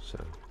them, so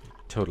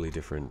totally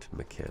different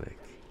mechanic.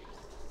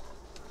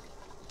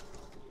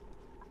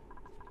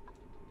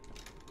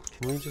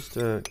 Can we just,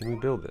 can we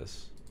build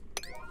this?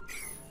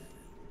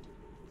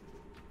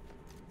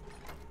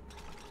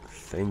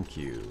 Thank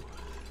you.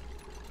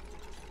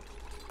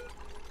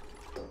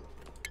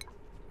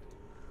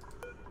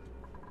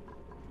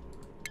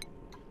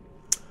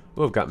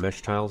 Oh, I've got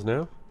mesh tiles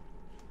now.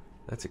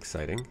 That's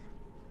exciting.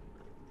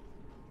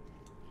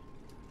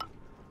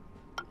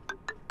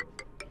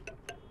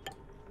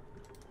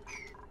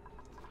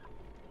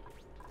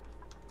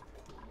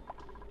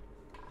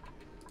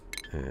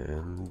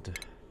 And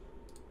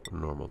a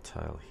normal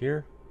tile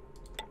here.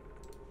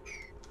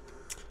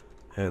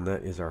 And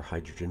that is our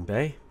hydrogen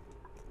bay.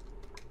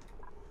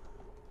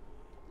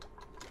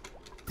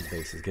 The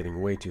base is getting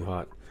way too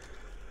hot.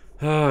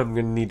 I'm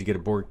going to need to get a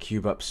board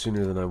cube up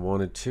sooner than I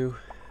wanted to.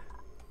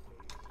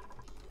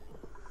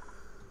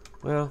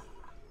 Well,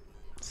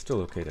 it's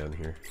still okay down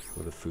here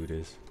where the food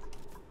is.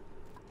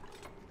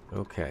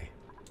 Okay.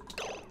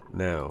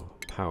 Now,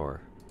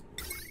 power.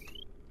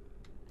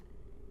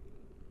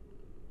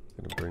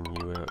 Gonna bring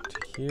you out to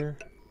here.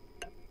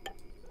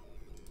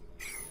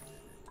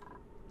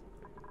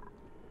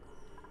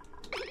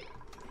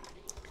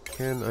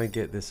 Can I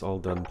get this all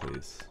done,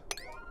 please?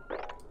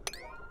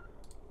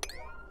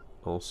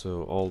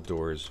 Also, all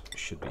doors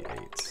should be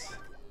 8s.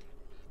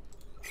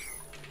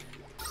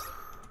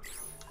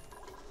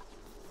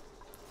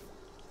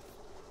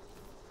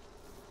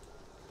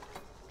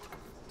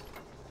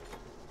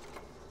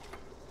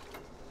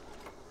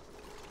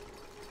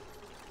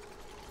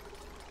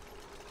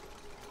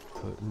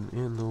 Putting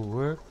in the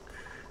work.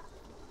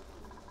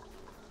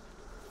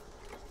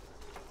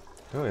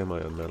 How am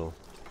I on metal?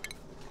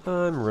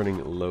 I'm running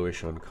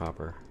lowish on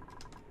copper.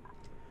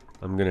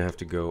 I'm gonna have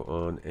to go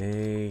on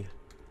a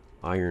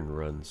iron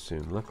run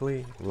soon.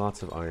 Luckily,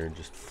 lots of iron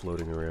just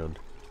floating around.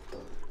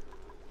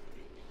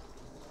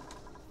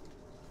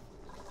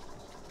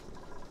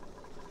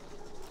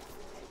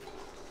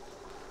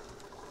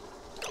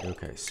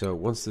 Okay, so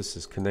once this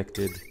is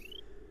connected,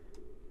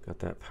 got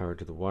that powered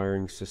to the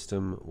wiring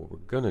system, what we're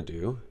gonna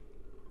do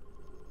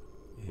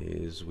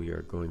is we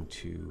are going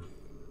to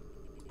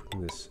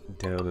bring this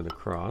down and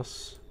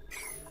across,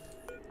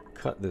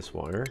 cut this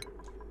wire,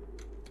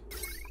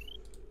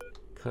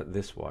 cut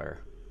this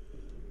wire,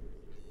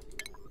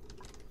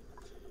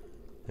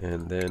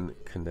 and then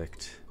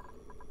connect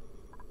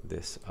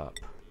this up.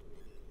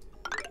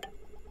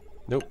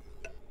 Nope,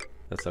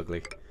 that's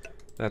ugly.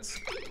 That's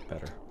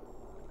better.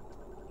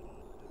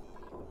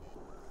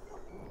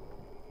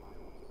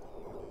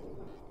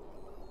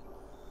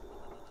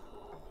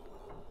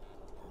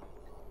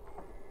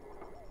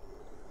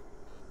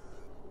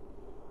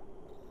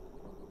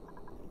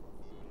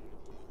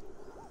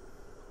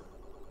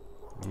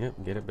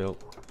 Yep, get it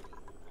built.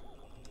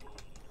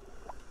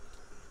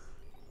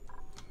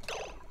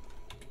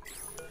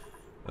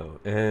 Oh,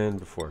 and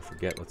before I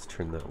forget, let's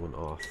turn that one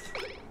off.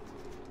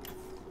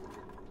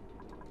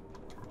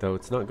 Though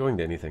it's not going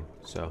to anything,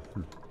 so...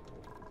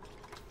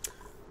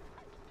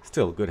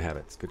 Still, good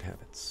habits, good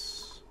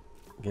habits.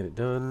 Get it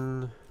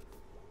done.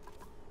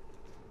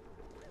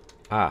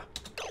 Ah,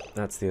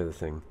 that's the other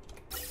thing.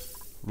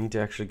 Need to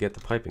actually get the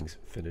pipings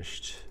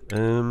finished.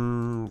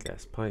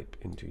 Gas pipe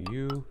into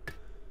you.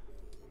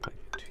 Pipe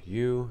into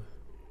you.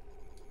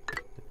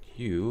 And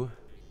you.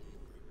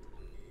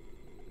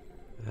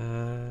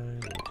 We'll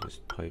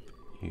just pipe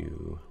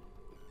you.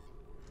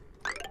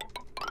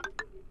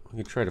 We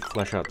can try to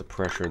flesh out the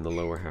pressure in the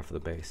lower half of the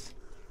base.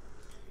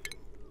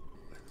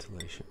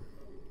 Ventilation.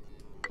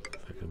 In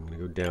fact, I'm going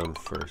to go down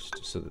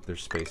first so that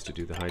there's space to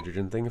do the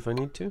hydrogen thing if I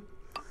need to.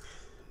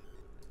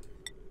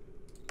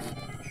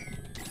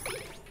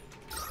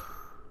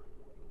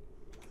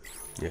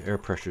 Yeah, air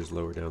pressure is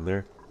lower down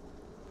there.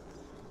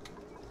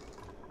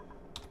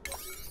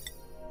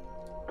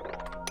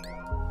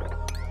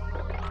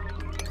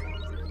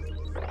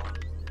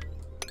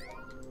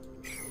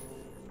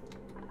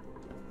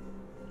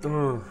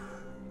 Oh.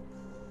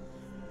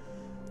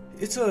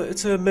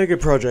 It's a mega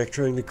project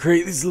trying to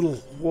create these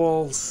little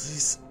walls,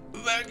 these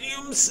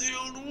vacuum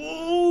sealed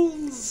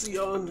walls.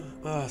 Yawn.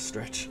 Ah,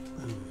 stretch.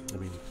 I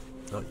mean,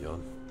 not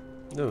yawn.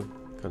 No,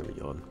 kind of a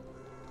yawn.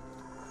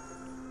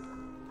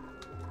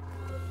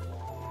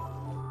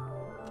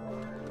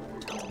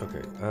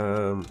 Okay,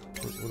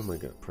 what am I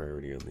got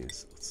priority on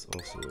these? Let's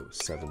also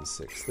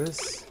 7-6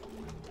 this.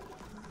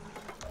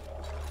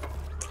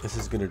 This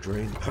is going to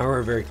drain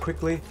power very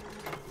quickly.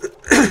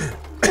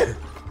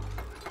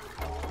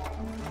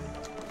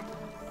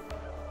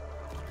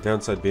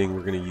 Downside being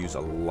we're going to use a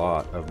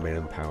lot of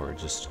manpower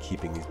just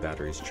keeping these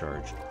batteries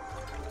charged.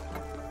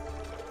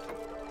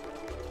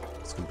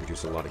 It's going to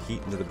produce a lot of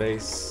heat into the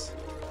base.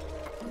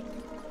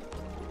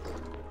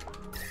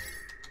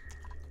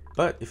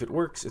 But if it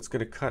works, it's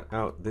going to cut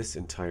out this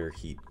entire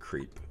heat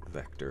creep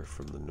vector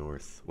from the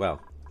north.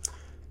 Well,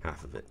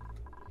 half of it.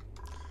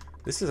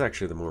 This is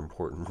actually the more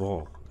important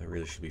wall. I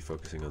really should be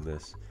focusing on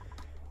this.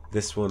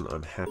 This one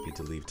I'm happy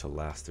to leave till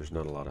last. There's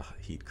not a lot of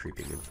heat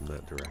creeping in from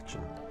that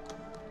direction.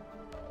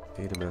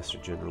 Data Master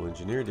General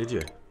Engineer, did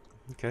you?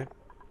 Okay.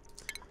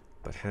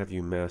 But have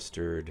you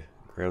mastered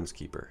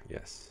Groundskeeper?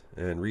 Yes.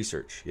 And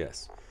Research?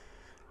 Yes.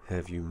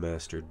 Have you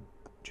mastered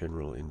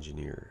General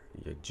Engineer?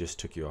 I just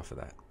took you off of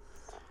that.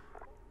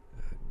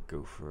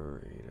 Go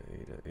for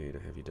Ada.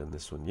 Have you done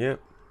this one yet?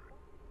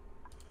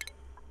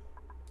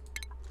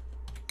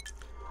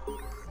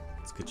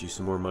 Let's get you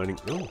some more mining.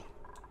 Oh,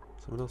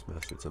 someone else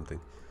mastered something.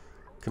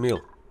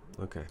 Camille.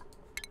 Okay.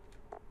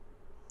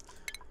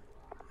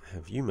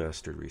 Have you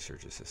mastered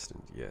Research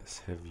Assistant?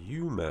 Yes. Have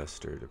you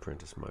mastered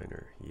Apprentice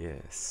Miner?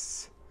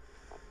 Yes.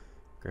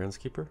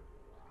 Groundskeeper?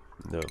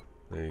 No.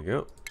 There you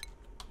go.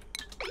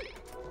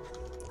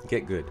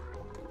 Get good.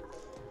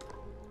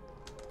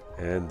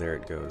 And there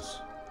it goes.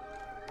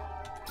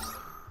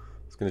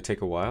 It's going to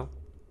take a while.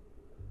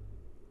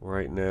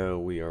 Right now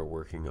we are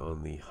working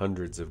on the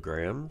hundreds of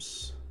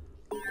grams.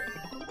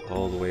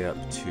 All the way up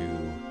to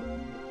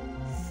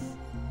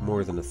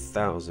more than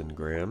 1,000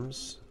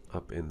 grams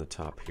up in the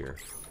top here.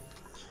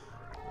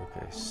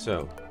 Okay,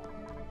 so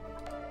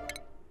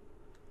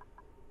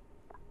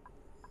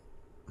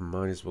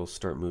might as well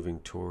start moving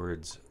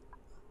towards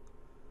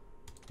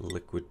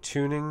liquid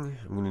tuning.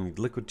 I'm going to need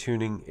liquid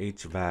tuning,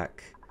 HVAC,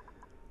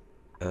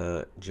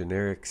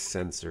 generic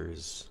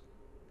sensors,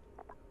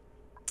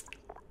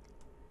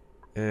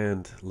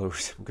 and lower.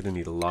 I'm going to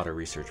need a lot of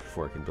research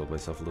before I can build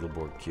myself a little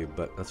Borg cube,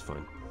 but that's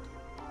fine.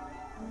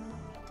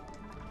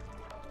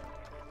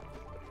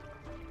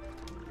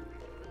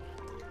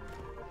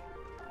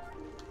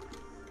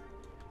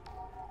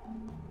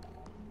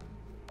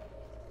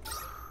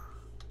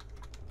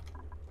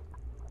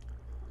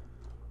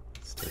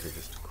 Let's take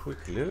just a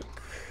quick look.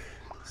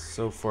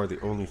 So far, the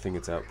only thing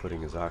it's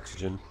outputting is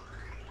oxygen.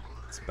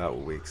 It's about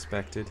what we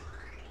expected.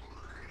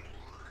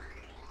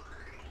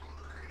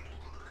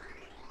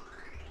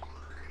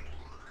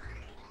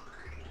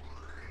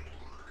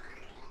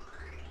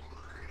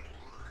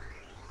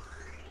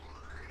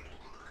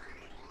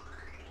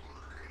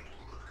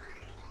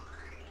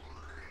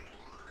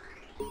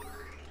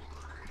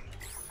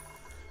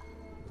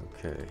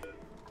 Okay.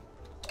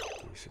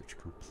 Research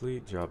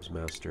complete. Jobs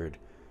mastered.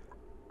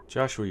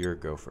 Joshua, you're a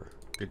gopher.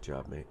 Good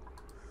job, mate.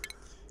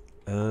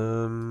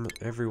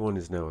 Everyone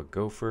is now a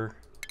gopher.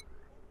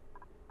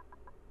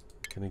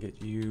 Can I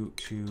get you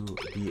to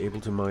be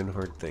able to mine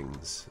hard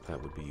things?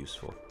 That would be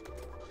useful.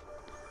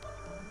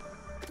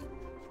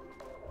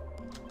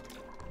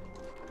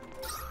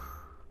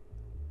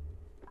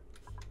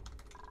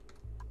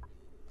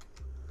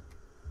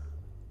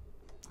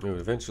 Oh,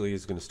 eventually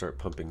he's going to start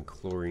pumping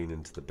chlorine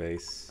into the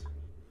base.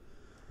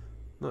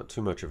 Not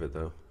too much of it,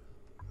 though.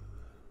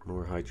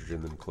 More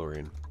hydrogen than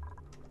chlorine.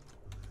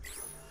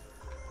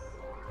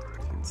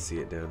 You can see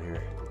it down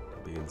here,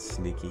 being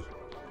sneaky.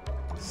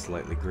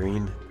 Slightly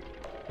green.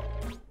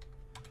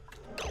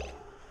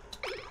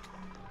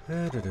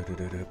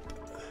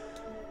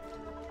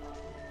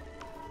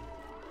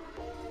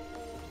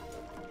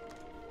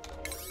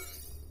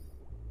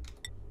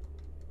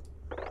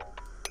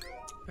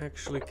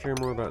 Actually care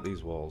more about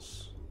these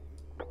walls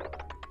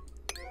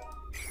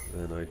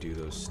than I do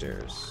those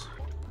stairs.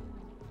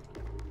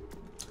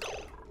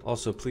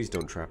 Also, please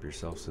don't trap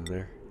yourselves in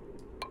there.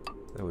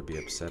 That would be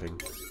upsetting.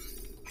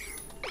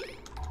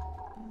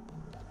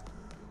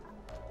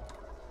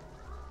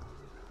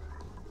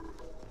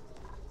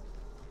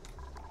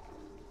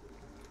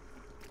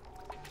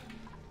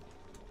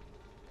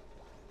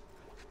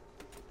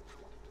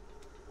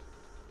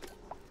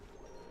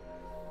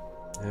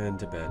 And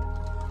to bed.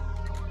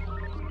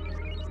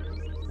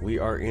 We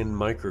are in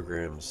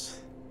micrograms.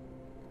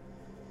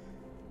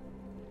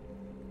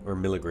 Or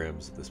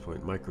milligrams at this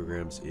point.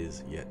 Micrograms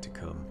is yet to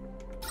come.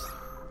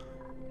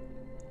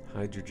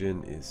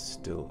 Hydrogen is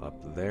still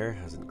up there,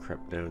 hasn't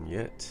crept down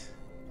yet.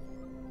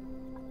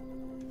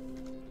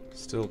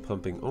 Still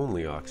pumping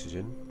only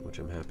oxygen, which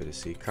I'm happy to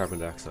see. Carbon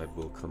dioxide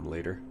will come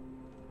later.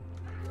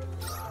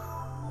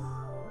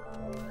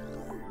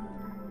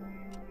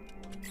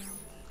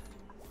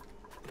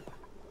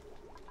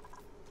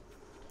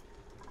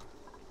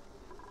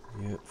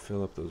 Yep,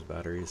 fill up those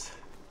batteries.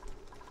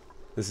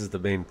 This is the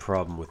main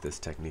problem with this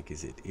technique,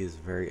 is it is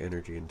very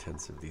energy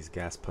intensive. These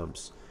gas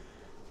pumps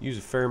use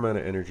a fair amount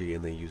of energy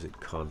and they use it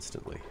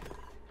constantly.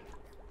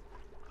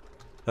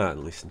 At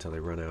least until they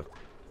run out.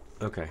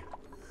 Okay.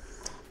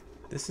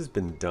 This has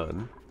been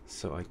done,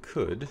 so I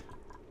could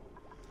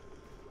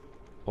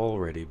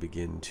already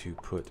begin to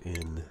put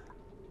in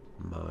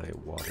my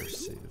water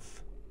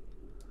sieve.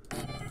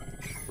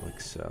 Like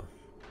so.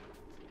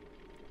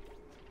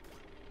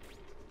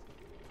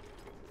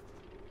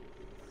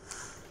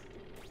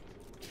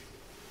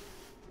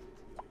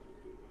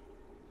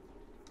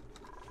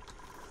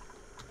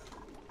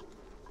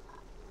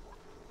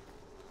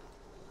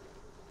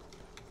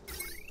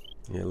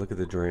 Yeah, look at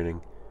the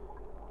draining.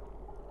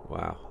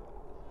 Wow.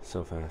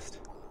 So fast.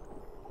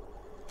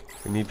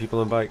 We need people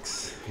on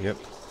bikes. Yep.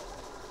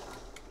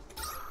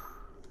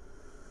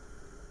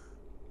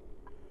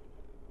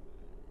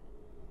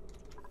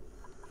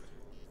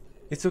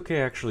 It's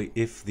okay actually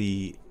if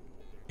they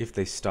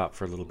stop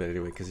for a little bit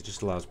anyway, because it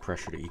just allows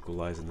pressure to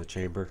equalize in the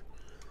chamber,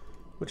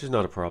 which is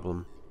not a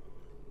problem.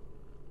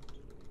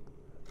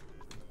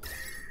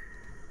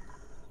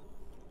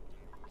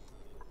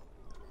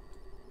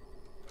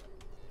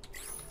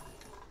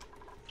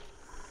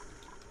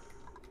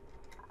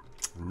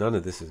 None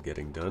of this is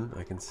getting done,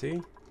 I can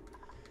see.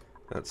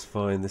 That's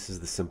fine, this is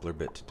the simpler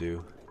bit to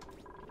do.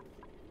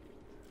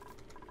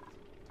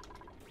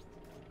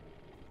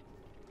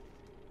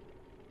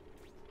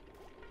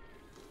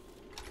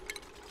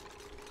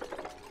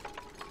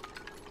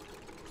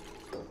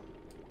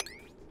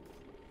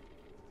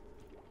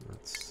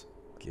 Let's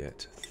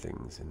get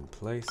things in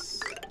place.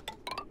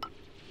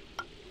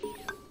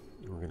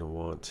 We're going to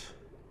want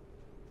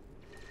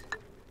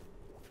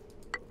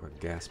our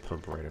gas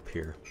pump right up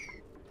here.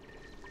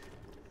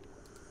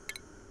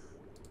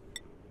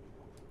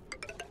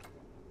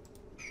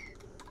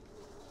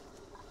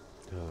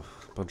 Oh,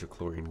 a bunch of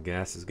chlorine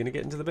gas is going to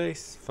get into the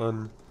base.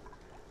 Fun.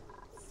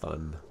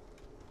 Fun.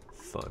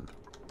 Fun.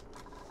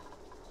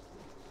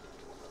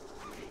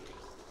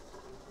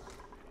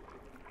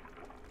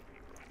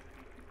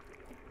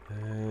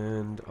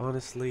 And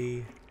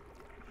honestly,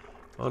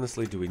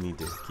 do we need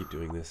to keep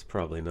doing this?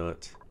 Probably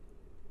not.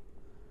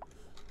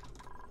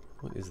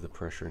 What is the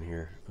pressure in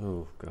here?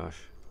 Oh, gosh.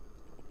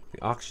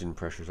 The oxygen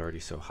pressure is already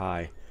so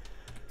high.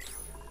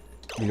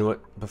 You know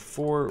what?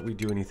 Before we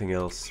do anything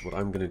else, what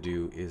I'm going to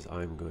do is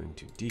I'm going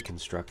to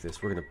deconstruct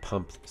this. We're going to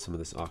pump some of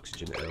this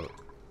oxygen out.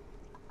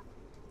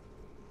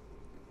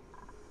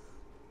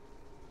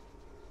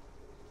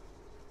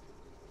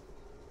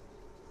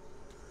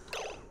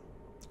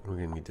 We're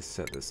going to need to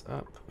set this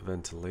up.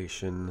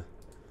 Ventilation.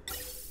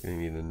 We're going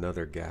to need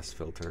another gas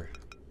filter.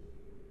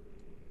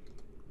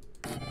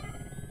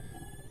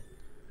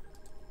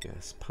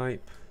 Gas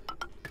pipe.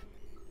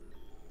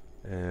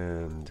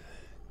 And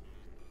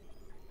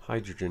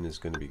hydrogen is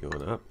going to be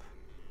going up.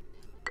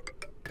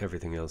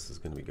 Everything else is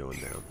going to be going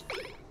down.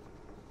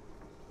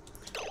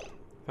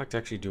 In fact,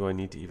 actually, do I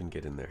need to even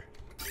get in there?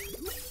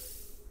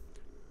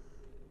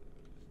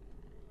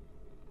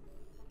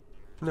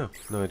 No,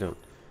 I don't.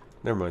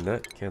 Never mind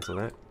that. Cancel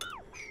that.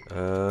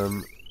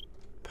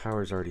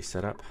 Power's already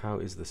set up. How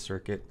is the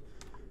circuit?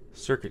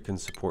 Circuit can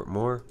support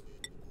more.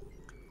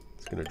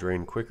 It's going to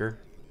drain quicker.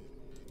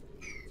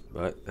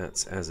 But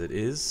that's as it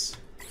is.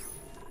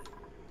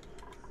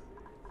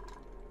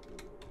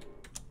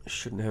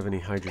 Shouldn't have any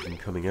hydrogen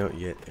coming out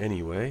yet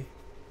anyway.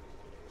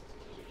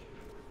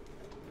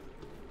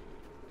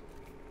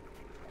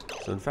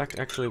 So in fact,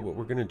 actually what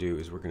we're going to do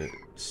is we're going to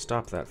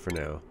stop that for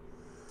now.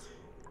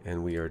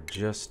 And we are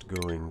just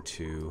going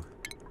to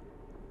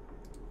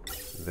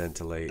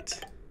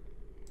ventilate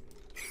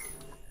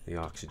the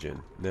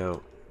oxygen.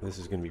 Now, this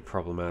is going to be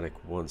problematic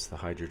once the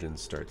hydrogen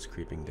starts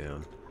creeping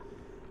down,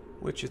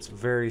 which it's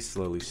very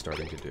slowly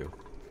starting to do.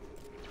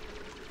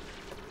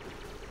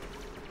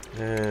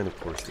 And of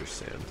course there's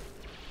sand.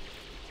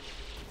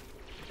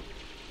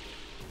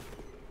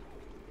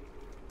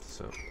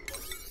 So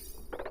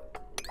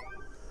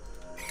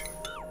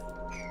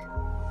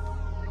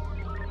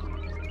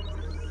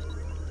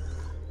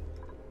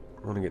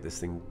I want to get this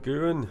thing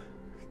going.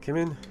 Come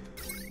in.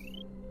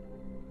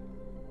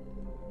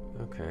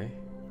 Okay.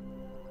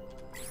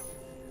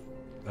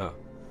 Oh,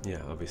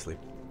 yeah, obviously.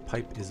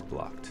 Pipe is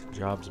blocked.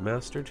 Jobs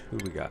mastered. Who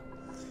we got?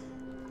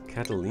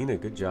 Catalina,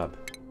 good job.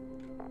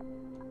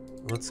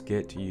 Let's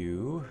get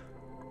you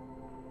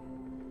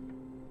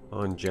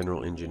on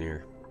general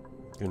engineer.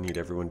 Gonna need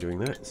everyone doing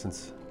that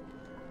since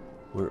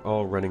we're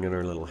all running on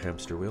our little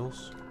hamster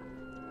wheels.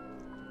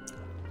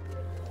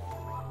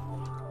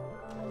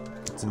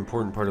 It's an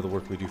important part of the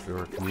work we do for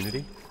our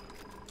community.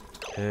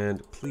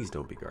 And please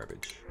don't be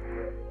garbage.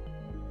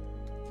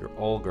 You're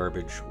all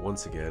garbage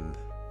once again.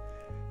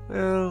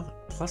 Well,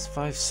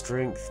 +5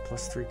 strength,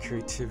 +3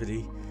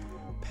 creativity,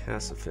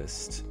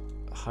 pacifist,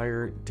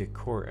 higher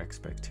decor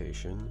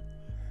expectation,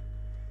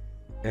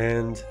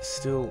 and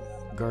still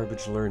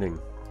garbage learning.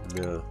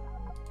 No.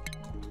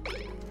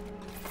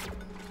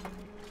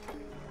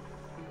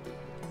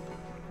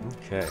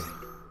 Okay.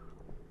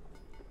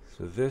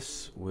 So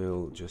this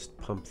will just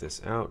pump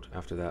this out.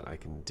 After that I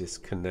can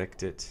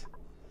disconnect it.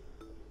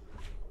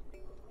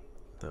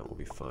 That will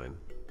be fine.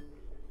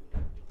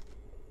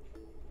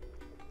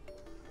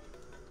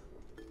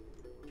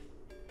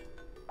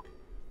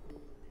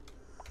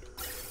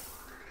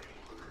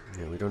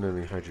 Yeah, we don't have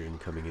any hydrogen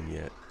coming in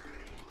yet.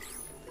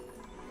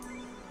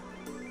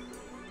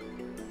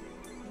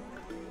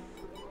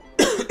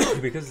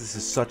 Because this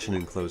is such an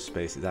enclosed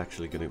space, it's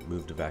actually going to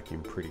move to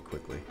vacuum pretty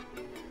quickly.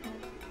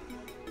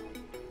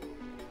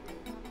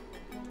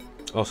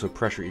 Also,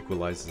 pressure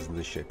equalizes in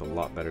this shape a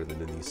lot better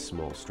than in these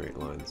small straight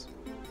lines.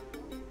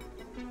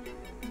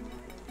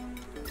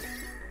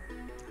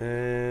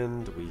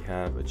 And we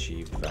have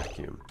achieved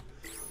vacuum.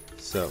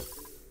 So,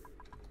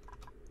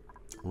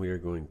 we are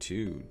going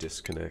to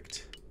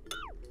disconnect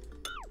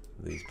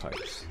these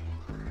pipes.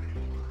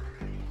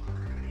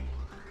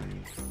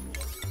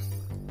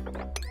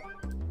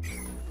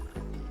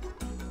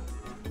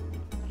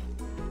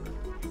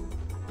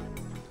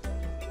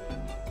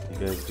 You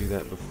guys do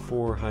that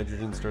before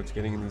hydrogen starts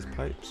getting in these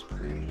pipes,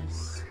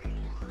 please.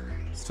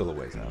 Still a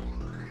ways out.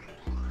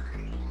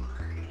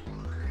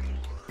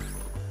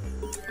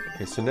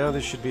 Okay, so now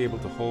this should be able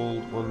to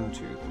hold 1, 2,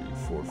 3,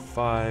 4,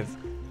 5,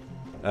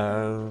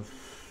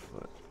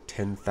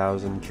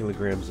 10,000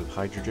 kilograms of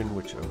hydrogen,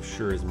 which I'm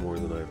sure is more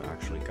than I've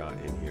actually got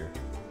in here.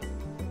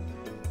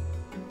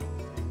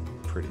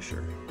 Pretty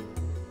sure.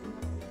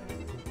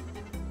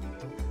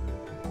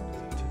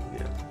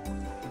 Yeah.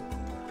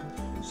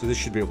 So this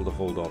should be able to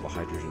hold all the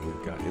hydrogen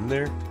we've got in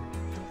there.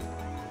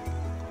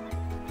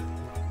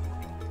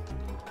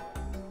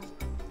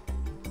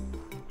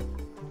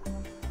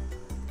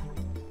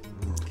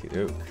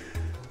 Okey-doke.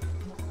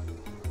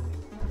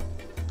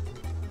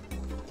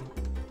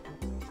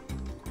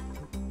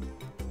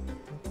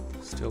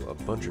 Still a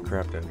bunch of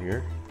crap down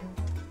here.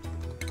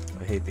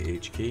 I hate the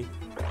H key.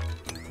 I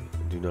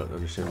do not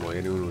understand why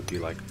anyone would be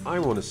like, I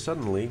want to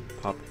suddenly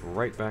pop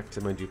right back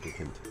to my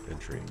duplicate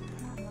entry.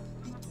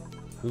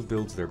 Who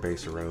builds their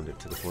base around it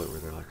to the point where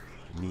they're like,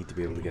 I need to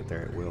be able to get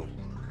there at will?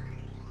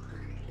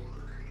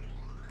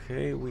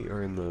 Okay, we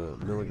are in the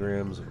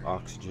milligrams of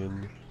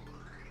oxygen.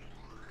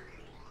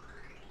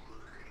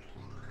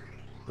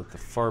 With the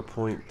far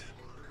point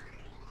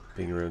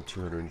being around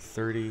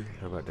 230.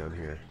 How about down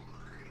here?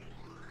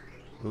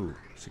 Ooh,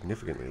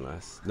 significantly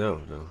less. No.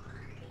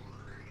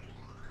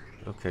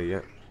 Okay,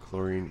 yeah.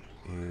 Chlorine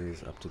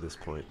is up to this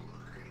point.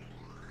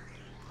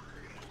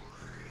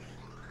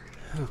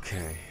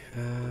 Okay,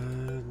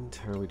 and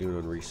how are we doing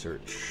on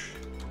research?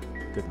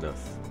 Good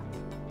enough.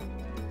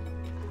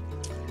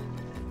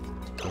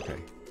 Okay,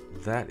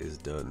 that is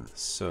done.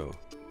 So,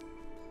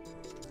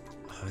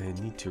 I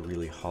need to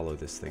really hollow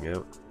this thing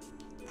out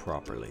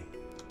properly.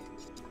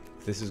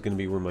 If this is going to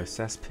be where my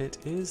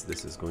cesspit is,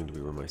 this is going to be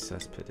where my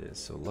cesspit is.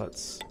 So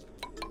let's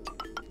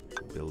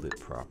build it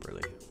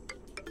properly.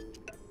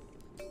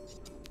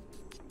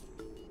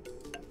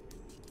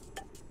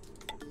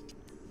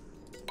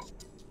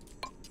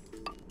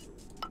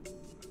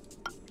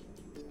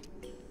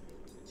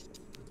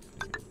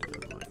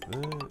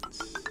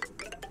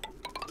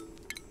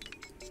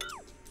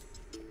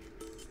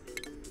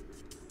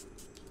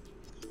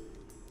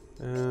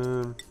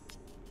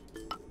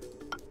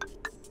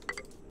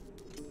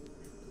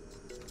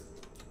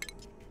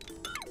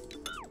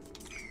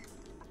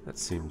 That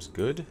seems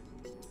good.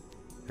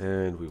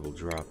 And we will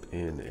drop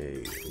in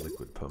a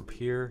liquid pump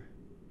here.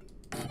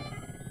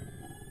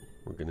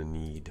 We're gonna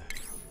need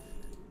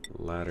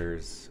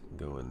ladders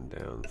going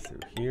down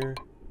through here.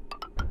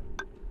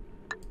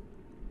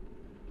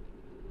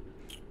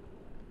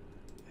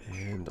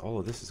 And all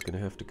of this is gonna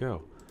have to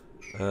go.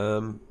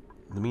 In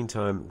the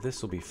meantime,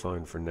 this will be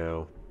fine for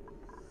now.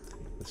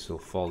 This will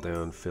fall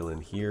down, fill in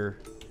here.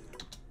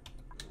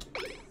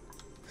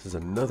 This is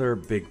another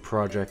big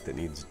project that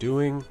needs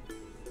doing.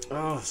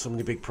 Oh, so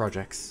many big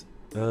projects.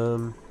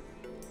 And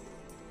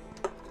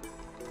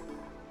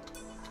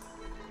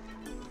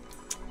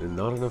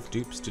not enough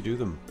dupes to do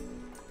them.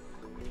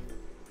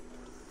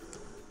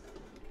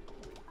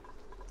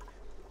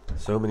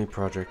 So many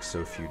projects,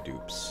 so few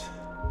dupes.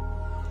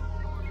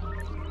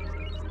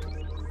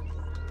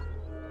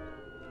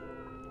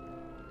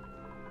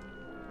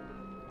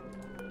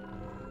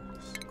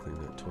 Just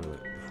clean that toilet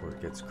before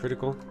it gets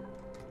critical.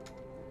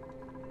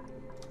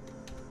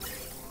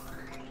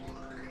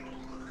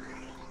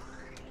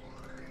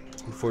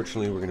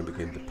 Unfortunately, we're going to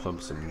begin to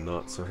pump some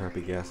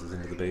not-so-happy gases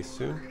into the base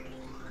soon.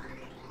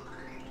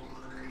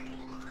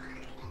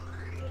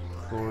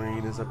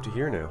 Chlorine is up to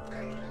here now.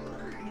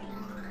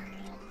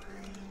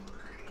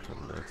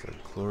 Carbon dioxide,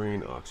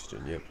 chlorine,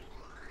 oxygen, yep.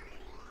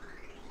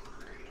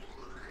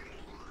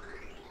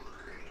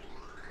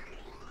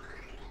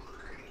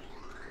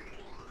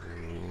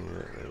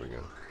 Yeah, there we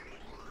go.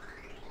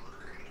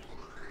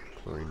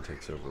 Chlorine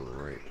takes over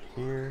right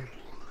here.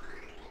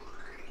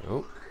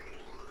 Oh.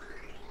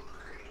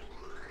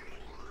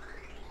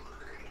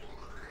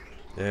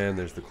 And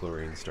there's the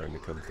chlorine starting to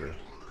come through.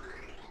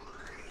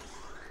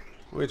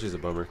 Which is a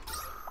bummer.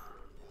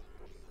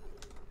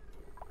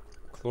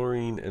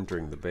 Chlorine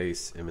entering the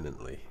base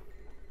imminently.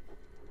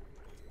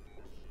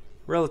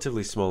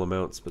 Relatively small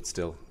amounts, but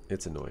still,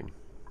 it's annoying.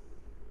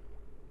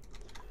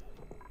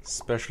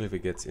 Especially if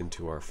it gets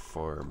into our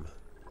farm.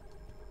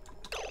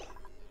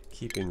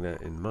 Keeping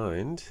that in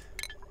mind,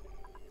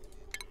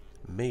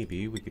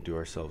 maybe we could do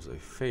ourselves a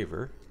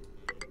favor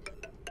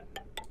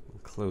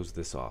and close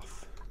this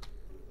off.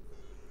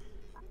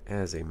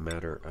 As a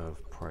matter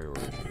of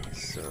priority,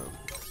 so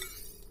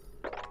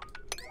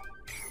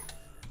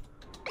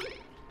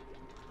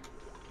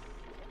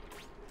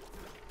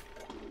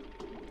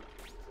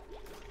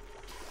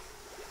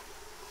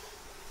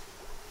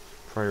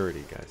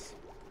priority, guys.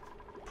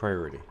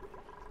 Priority.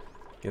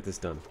 Get this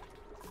done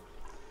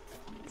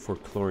before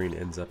chlorine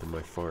ends up in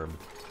my farm.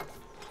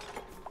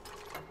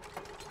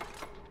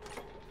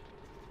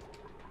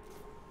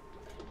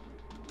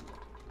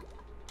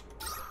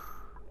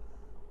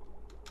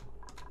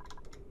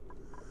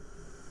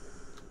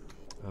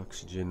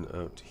 Oxygen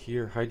out to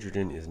here.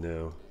 Hydrogen is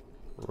now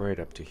right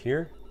up to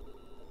here.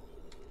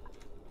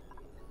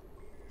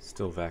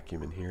 Still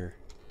vacuum in here.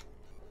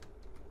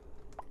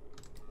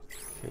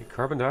 Okay,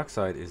 carbon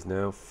dioxide is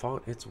now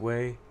fought its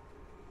way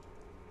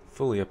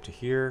fully up to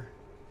here.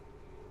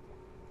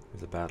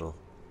 There's a battle.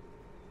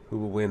 Who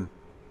will win?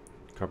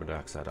 Carbon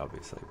dioxide,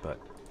 obviously, but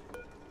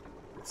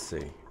let's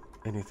see.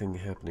 Anything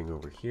happening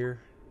over here?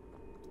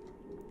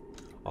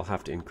 I'll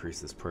have to increase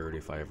this priority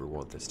if I ever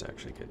want this to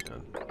actually get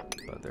done.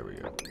 But there we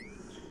go.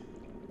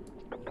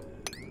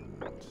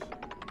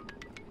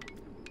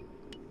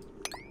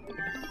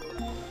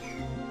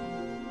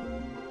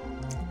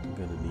 I'm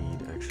gonna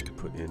need actually to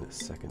put in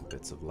second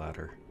bits of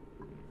ladder.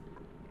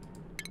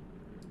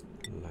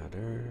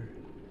 Ladder.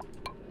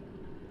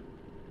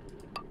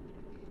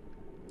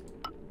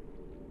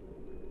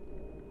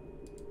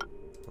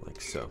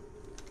 Like so.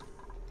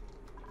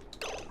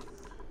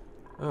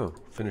 Oh,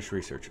 finish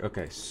research.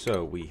 Okay,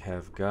 so we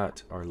have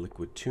got our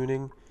liquid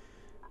tuning.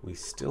 We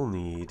still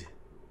need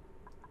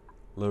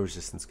low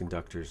resistance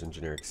conductors and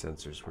generic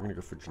sensors. We're going to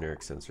go for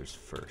generic sensors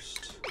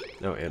first.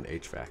 No, and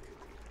HVAC.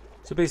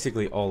 So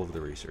basically all of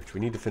the research.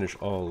 We need to finish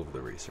all of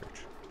the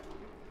research.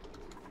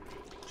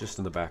 Just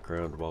in the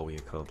background while we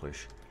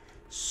accomplish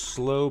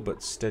slow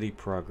but steady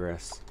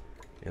progress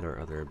in our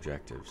other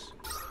objectives.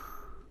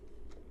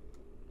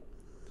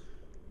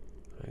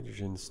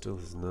 Hydrogen still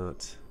has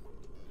not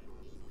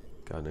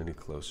gotten any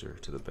closer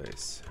to the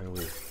base. How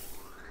we...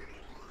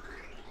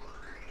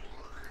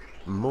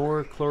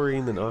 More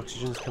chlorine than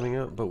oxygen is coming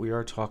out, but we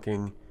are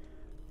talking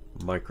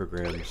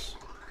micrograms,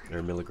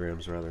 or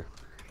milligrams rather.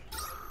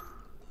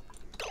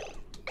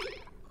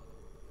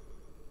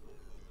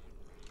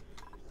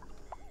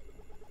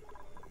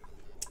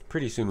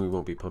 Pretty soon we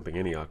won't be pumping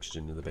any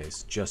oxygen to the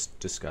base, just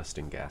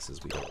disgusting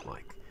gases we don't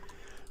like.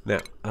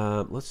 Now,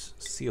 let's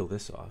seal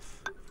this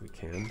off if we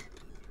can.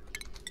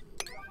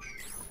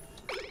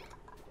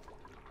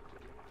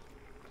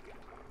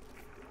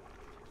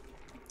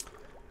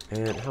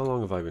 And how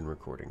long have I been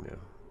recording now?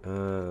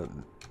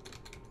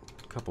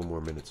 A couple more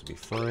minutes would be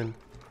fine.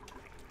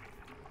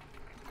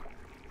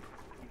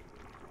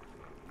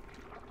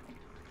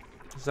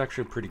 This is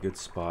actually a pretty good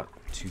spot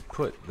to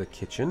put the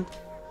kitchen.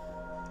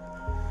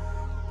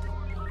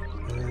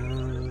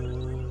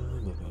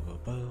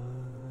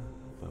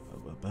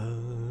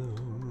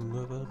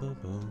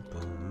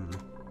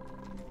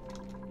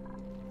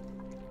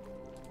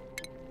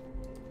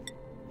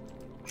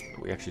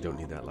 We actually don't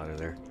need that ladder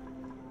there.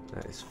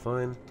 That is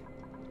fine.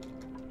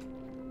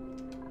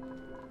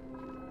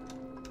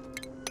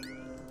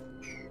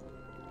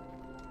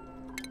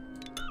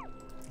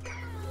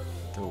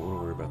 Don't want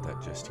to worry about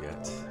that just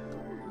yet.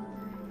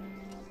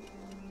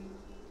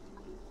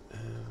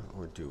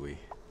 Or do we?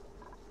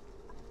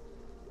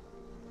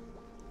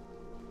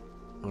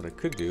 What I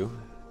could do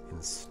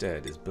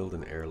instead is build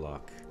an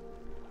airlock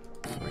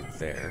right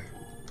there.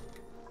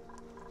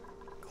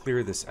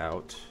 Clear this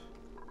out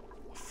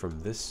from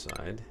this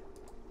side.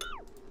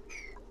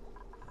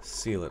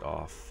 Seal it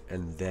off,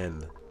 and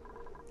then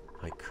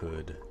I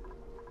could,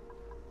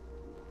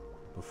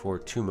 before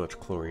too much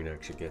chlorine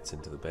actually gets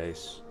into the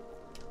base,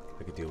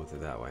 I could deal with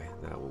it that way.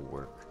 That will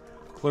work.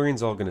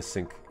 Chlorine's all going to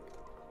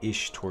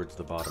sink-ish towards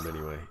the bottom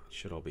anyway. It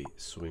should all be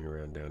swimming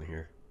around down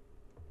here.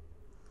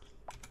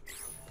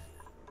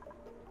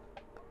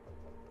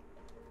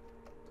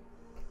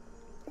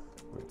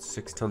 We're at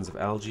 6 tons of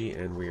algae,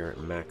 and we are at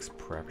max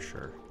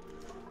pressure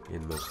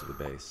in most of the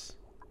base.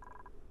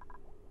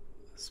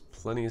 There's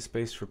plenty of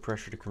space for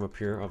pressure to come up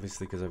here,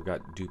 obviously because I've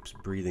got dupes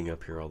breathing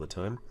up here all the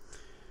time.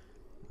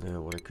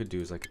 Now what I could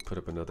do is I could put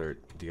up another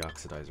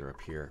deoxidizer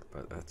up here,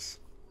 but that's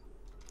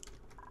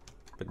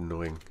a bit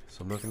annoying,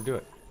 so I'm not going to do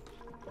it.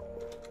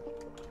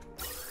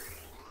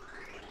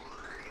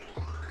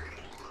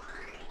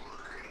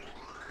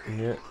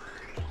 Yeah.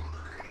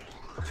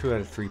 2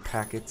 out of 3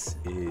 packets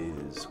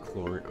is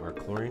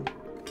chlorine.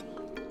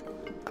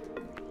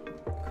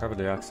 Carbon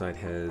dioxide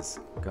has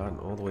gotten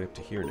all the way up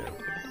to here now.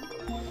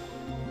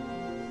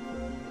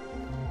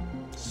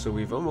 So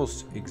we've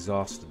almost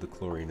exhausted the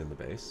chlorine in the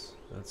base.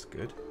 That's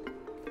good.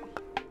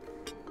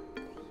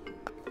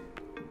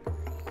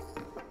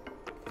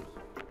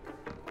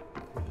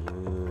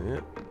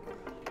 Yeah.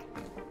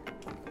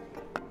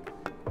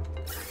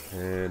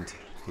 And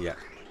yeah,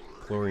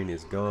 chlorine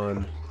is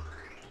gone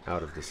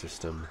out of the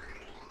system.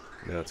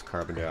 Now it's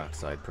carbon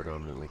dioxide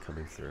predominantly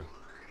coming through.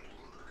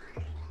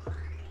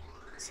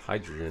 This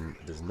hydrogen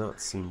does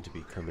not seem to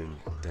be coming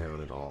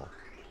down at all.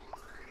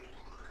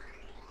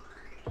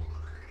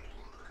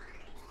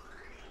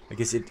 I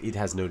guess it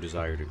has no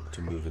desire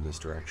to move in this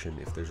direction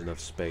if there's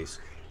enough space.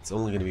 It's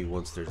only going to be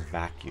once there's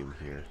vacuum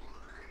here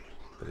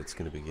that it's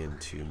going to begin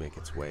to make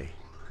its way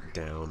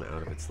down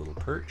out of its little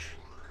perch.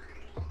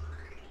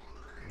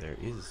 There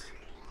is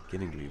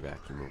beginning to be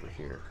vacuum over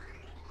here.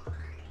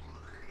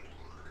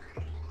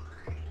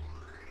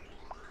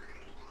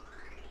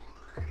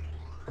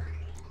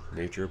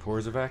 Nature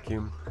abhors a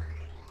vacuum.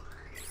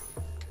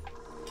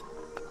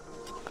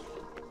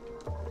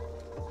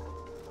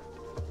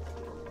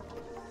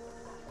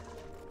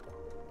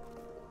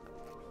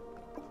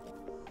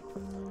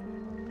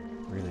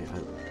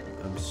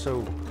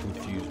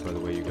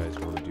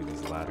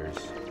 ladders.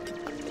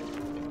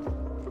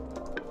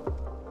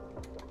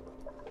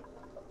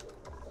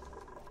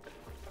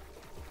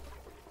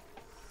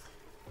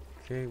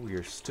 Okay, we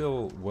are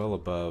still well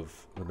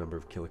above the number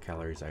of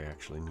kilocalories I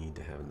actually need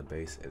to have in the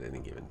base at any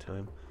given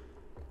time.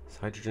 Has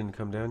hydrogen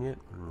come down yet?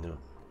 No.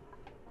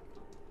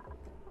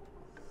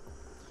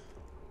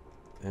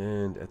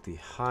 And at the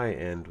high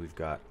end, we've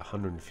got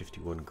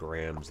 151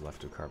 grams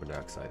left of carbon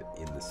dioxide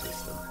in the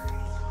system.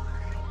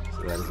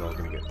 So that is all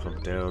going to get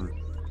pumped down.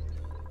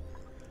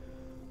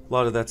 A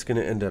lot of that's going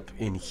to end up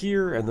in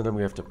here, and then I'm going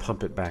to have to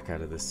pump it back out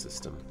of this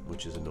system,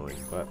 which is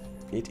annoying, but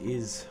it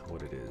is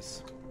what it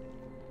is.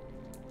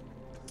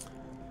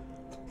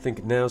 I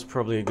think now's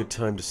probably a good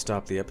time to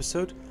stop the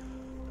episode.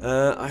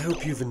 I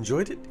hope you've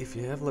enjoyed it. If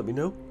you have, let me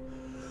know.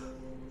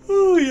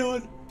 Oh,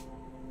 yawn.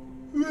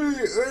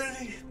 Very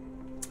early.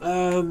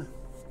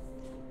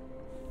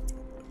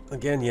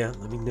 Again, yeah,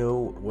 let me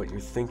know what you're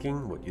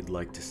thinking, what you'd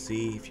like to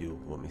see, if you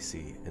want me to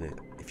see in it.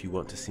 If you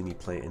want to see me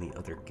play any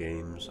other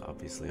games,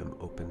 obviously I'm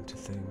open to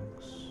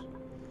things.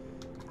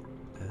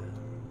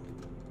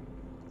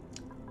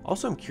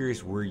 Also, I'm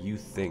curious where you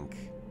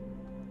think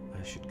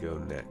I should go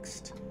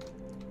next.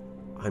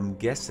 I'm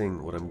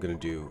guessing what I'm going to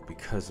do,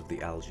 because of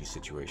the algae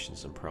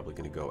situations, I'm probably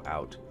going to go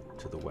out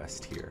to the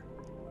west here.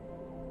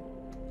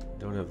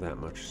 Don't have that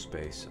much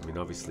space. I mean,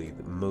 obviously,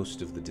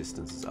 most of the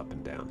distance is up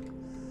and down.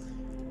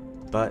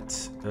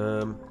 But,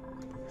 I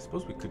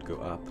suppose we could go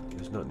up.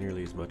 There's not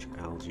nearly as much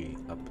algae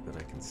up that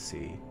I can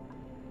see.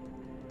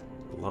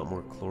 A lot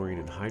more chlorine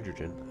and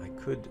hydrogen. I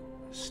could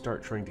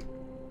start trying to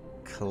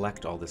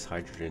collect all this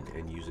hydrogen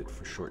and use it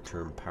for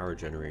short-term power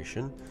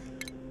generation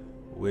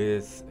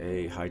with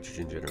a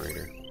hydrogen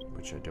generator,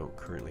 which I don't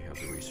currently have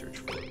the research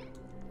for.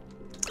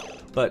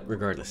 But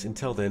regardless,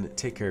 until then,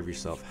 take care of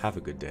yourself. Have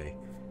a good day.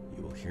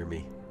 You will hear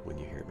me when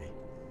you hear me.